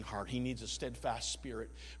a clean heart. He needs a steadfast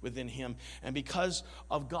spirit within him. And because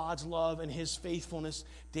of God's love and his faithfulness,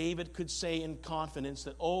 David could say in confidence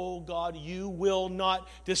that, oh God, you will not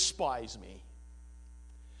despise me.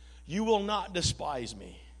 You will not despise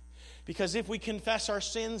me. Because if we confess our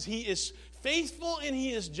sins, he is faithful and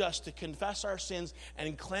he is just to confess our sins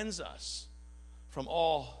and cleanse us from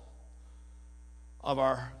all of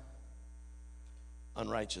our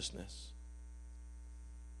unrighteousness.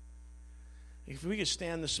 If we could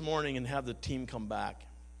stand this morning and have the team come back.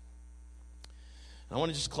 I want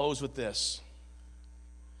to just close with this.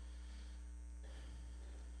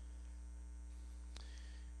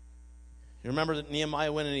 You remember that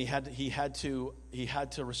Nehemiah went and he had to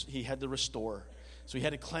restore. So he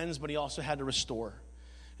had to cleanse, but he also had to restore.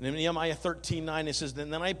 And in Nehemiah 13:9 it says,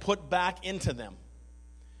 then I put back into them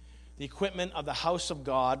the equipment of the house of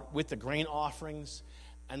God with the grain offerings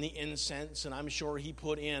and the incense, and I'm sure he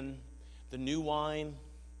put in the new wine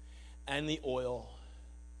and the oil.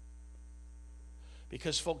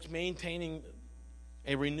 Because, folks, maintaining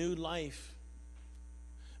a renewed life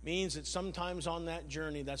means that sometimes on that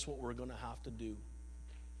journey, that's what we're going to have to do.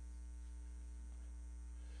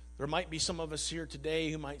 There might be some of us here today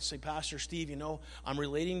who might say, Pastor Steve, you know, I'm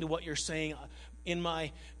relating to what you're saying.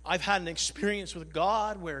 I've had an experience with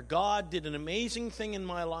God where God did an amazing thing in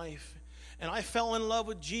my life. And I fell in love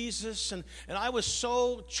with Jesus, and I was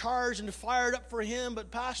so charged and fired up for him. But,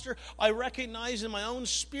 Pastor, I recognize in my own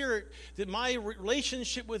spirit that my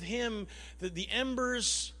relationship with him, that the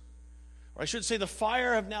embers, or I should say the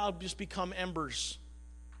fire, have now just become embers.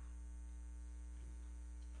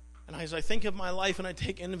 And as I think of my life and I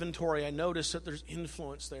take inventory, I notice that there's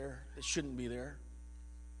influence there that shouldn't be there.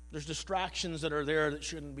 There's distractions that are there that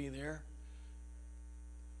shouldn't be there.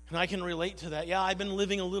 And I can relate to that. Yeah, I've been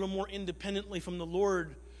living a little more independently from the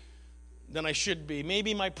Lord than I should be.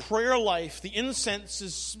 Maybe my prayer life, the incense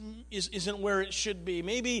isn't where it should be.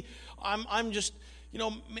 Maybe I'm just,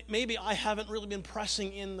 maybe I haven't really been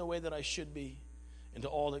pressing in the way that I should be into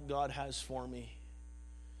all that God has for me.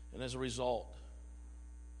 And as a result,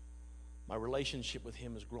 my relationship with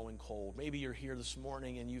him is growing cold. Maybe you're here this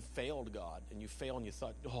morning and you failed God, and you failed and you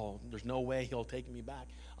thought, oh, there's no way he'll take me back.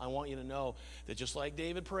 I want you to know that just like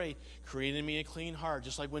David prayed, create in me a clean heart,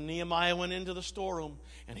 just like when Nehemiah went into the storeroom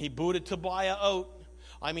and he booted Tobiah out.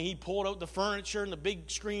 I mean, he pulled out the furniture and the big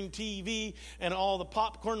screen TV and all the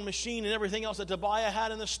popcorn machine and everything else that Tobiah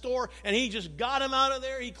had in the store, and he just got him out of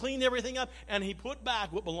there. He cleaned everything up, and he put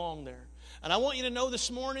back what belonged there. And I want you to know this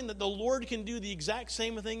morning that the Lord can do the exact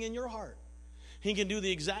same thing in your heart. He can do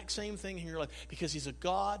the exact same thing in your life because he's a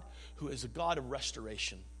God who is a God of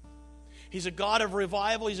restoration. He's a God of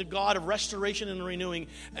revival. He's a God of restoration and renewing.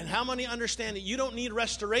 And how many understand that you don't need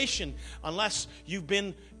restoration unless you've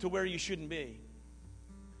been to where you shouldn't be?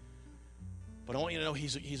 But I want you to know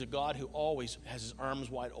he's a God who always has his arms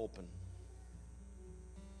wide open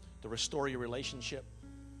to restore your relationship,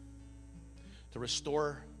 to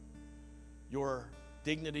restore your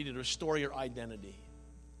dignity, to restore your identity.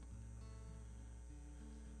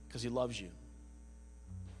 Because he loves you.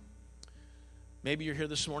 Maybe you're here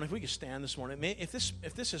this morning. If we could stand this morning. If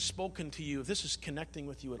this has spoken to you, if this is connecting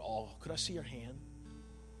with you at all, could I see your hand?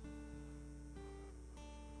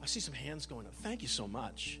 I see some hands going up. Thank you so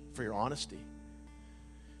much for your honesty.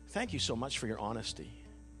 Thank you so much for your honesty.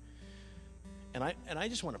 And I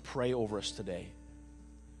just want to pray over us today.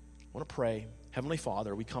 I want to pray. Heavenly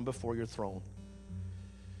Father, we come before your throne.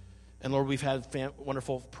 And Lord, we've had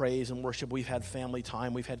wonderful praise and worship. We've had family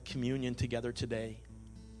time. We've had communion together today.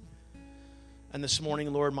 And this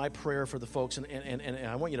morning, Lord, my prayer for the folks, and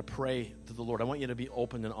I want you to pray to the Lord. I want you to be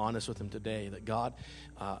open and honest with him today, that God,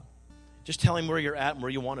 just tell him where you're at and where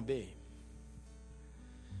you want to be.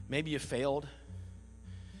 Maybe you failed.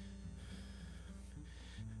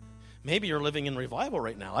 Maybe you're living in revival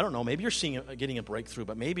right now. I don't know. Maybe you're getting a breakthrough,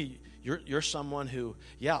 but maybe you're someone who,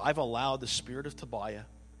 I've allowed the spirit of Tobiah.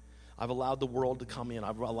 I've allowed the world to come in.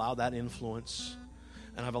 I've allowed that influence.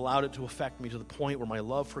 And I've allowed it to affect me to the point where my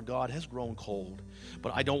love for God has grown cold.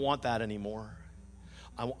 But I don't want that anymore.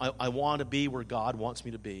 I want to be where God wants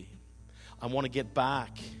me to be. I want to get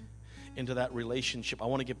back into that relationship. I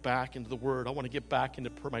want to get back into the Word. I want to get back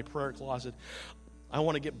into my prayer closet. I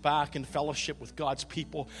want to get back in fellowship with God's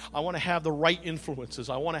people. I want to have the right influences.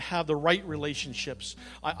 I want to have the right relationships.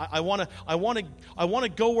 I want to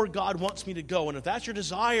go where God wants me to go. And if that's your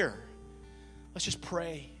desire, let's just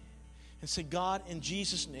pray and say, God, in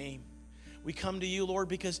Jesus' name, we come to you, Lord,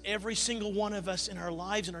 because every single one of us in our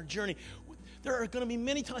lives, in our journey, there are going to be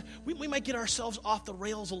many times we might get ourselves off the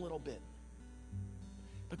rails a little bit.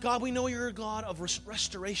 But God, we know you're a God of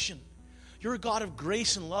restoration. You're a God of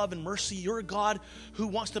grace and love and mercy. You're a God who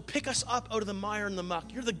wants to pick us up out of the mire and the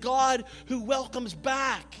muck. You're the God who welcomes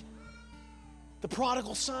back the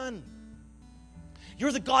prodigal son.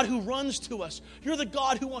 You're the God who runs to us. You're the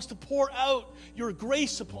God who wants to pour out your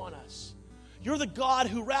grace upon us. You're the God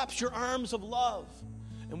who wraps your arms of love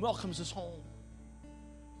and welcomes us home.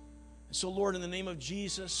 And so, Lord, in the name of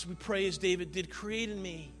Jesus, we pray as David did, create in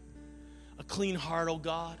me a clean heart, O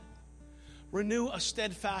God. Renew a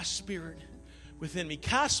steadfast spirit within me.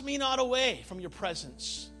 Cast me not away from your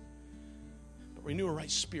presence, but renew a right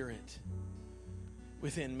spirit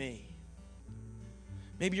within me.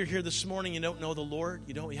 Maybe you're here this morning, you don't know the Lord,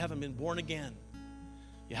 you haven't been born again.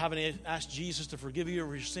 You haven't asked Jesus to forgive you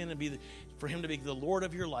of your sin and for him to be the Lord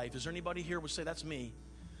of your life. Is there anybody here who would say, that's me?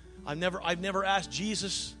 I've never asked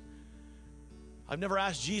Jesus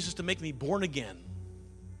to make me born again.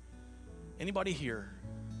 Anybody here?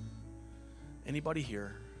 Anybody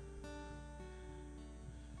here?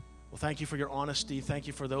 Well, thank you for your honesty. Thank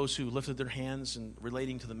you for those who lifted their hands and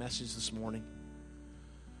relating to the message this morning.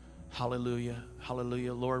 Hallelujah.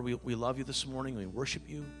 Hallelujah. Lord, we love you this morning. We worship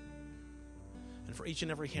you. And for each and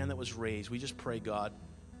every hand that was raised, we just pray, God,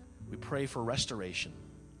 we pray for restoration.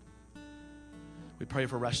 We pray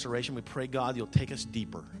for restoration. We pray, God, you'll take us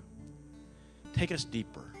deeper. Take us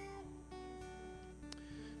deeper.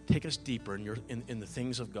 Take us deeper in the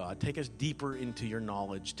things of God. Take us deeper into your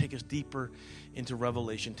knowledge. Take us deeper into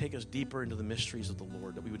revelation. Take us deeper into the mysteries of the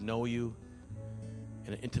Lord, that we would know you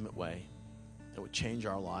in an intimate way that would change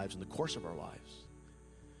our lives in the course of our lives.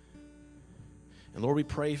 And Lord, we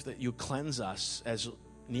pray that you cleanse us as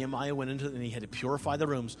Nehemiah went into it and he had to purify the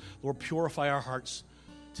rooms. Lord, purify our hearts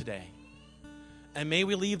today. And may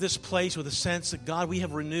we leave this place with a sense that, God, we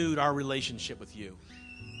have renewed our relationship with you.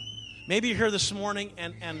 Maybe you're here this morning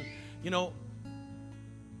and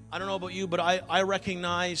I don't know about you, but I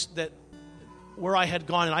recognized that where I had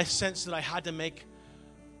gone, and I sensed that I had to make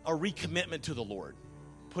a recommitment to the Lord.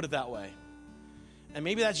 Put it that way. And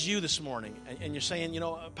maybe that's you this morning, and you're saying,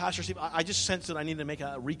 Pastor Steve, I just sensed that I need to make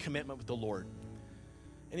a recommitment with the Lord.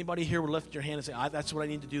 Anybody here would lift your hand and say, that's what I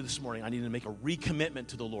need to do this morning. I need to make a recommitment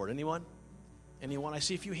to the Lord. Anyone? Anyone? I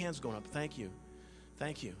see a few hands going up. Thank you.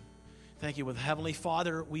 Thank you. Thank you. With Heavenly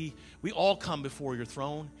Father, we all come before your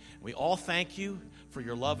throne. We all thank you for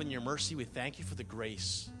your love and your mercy. We thank you for the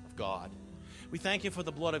grace of God. We thank you for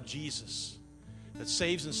the blood of Jesus that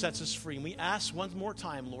saves and sets us free. And we ask one more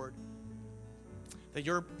time, Lord, that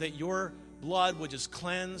your blood would just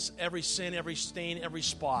cleanse every sin, every stain, every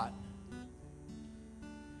spot.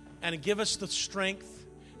 And give us the strength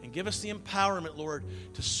and give us the empowerment, Lord,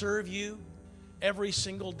 to serve you every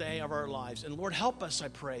single day of our lives. And Lord, help us, I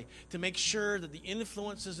pray, to make sure that the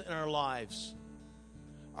influences in our lives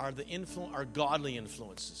are godly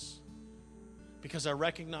influences. Because I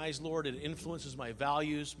recognize, Lord, it influences my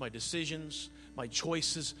values, my decisions, my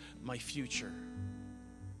choices, my future.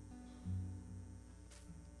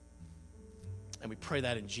 And we pray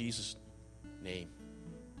that in Jesus' name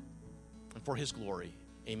and for his glory.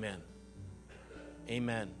 Amen.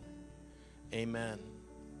 Amen. Amen.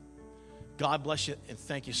 God bless you, and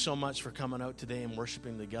thank you so much for coming out today and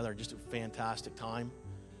worshiping together. Just a fantastic time.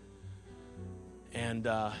 And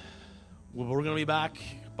we're going to be back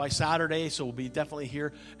by Saturday, so we'll be definitely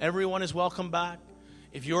here. Everyone is welcome back.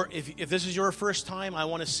 If this is your first time, I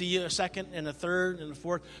want to see you a second and a third and a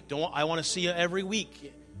fourth. I want to see you every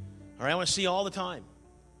week. All right, I want to see you all the time.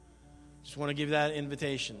 Just want to give you that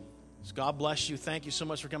invitation. So God bless you. Thank you so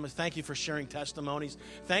much for coming. Thank you for sharing testimonies.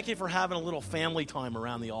 Thank you for having a little family time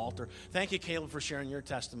around the altar. Thank you, Caleb, for sharing your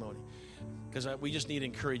testimony. Because we just need to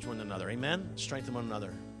encourage one another. Amen? Strengthen one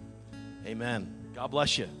another. Amen. God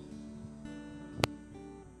bless you.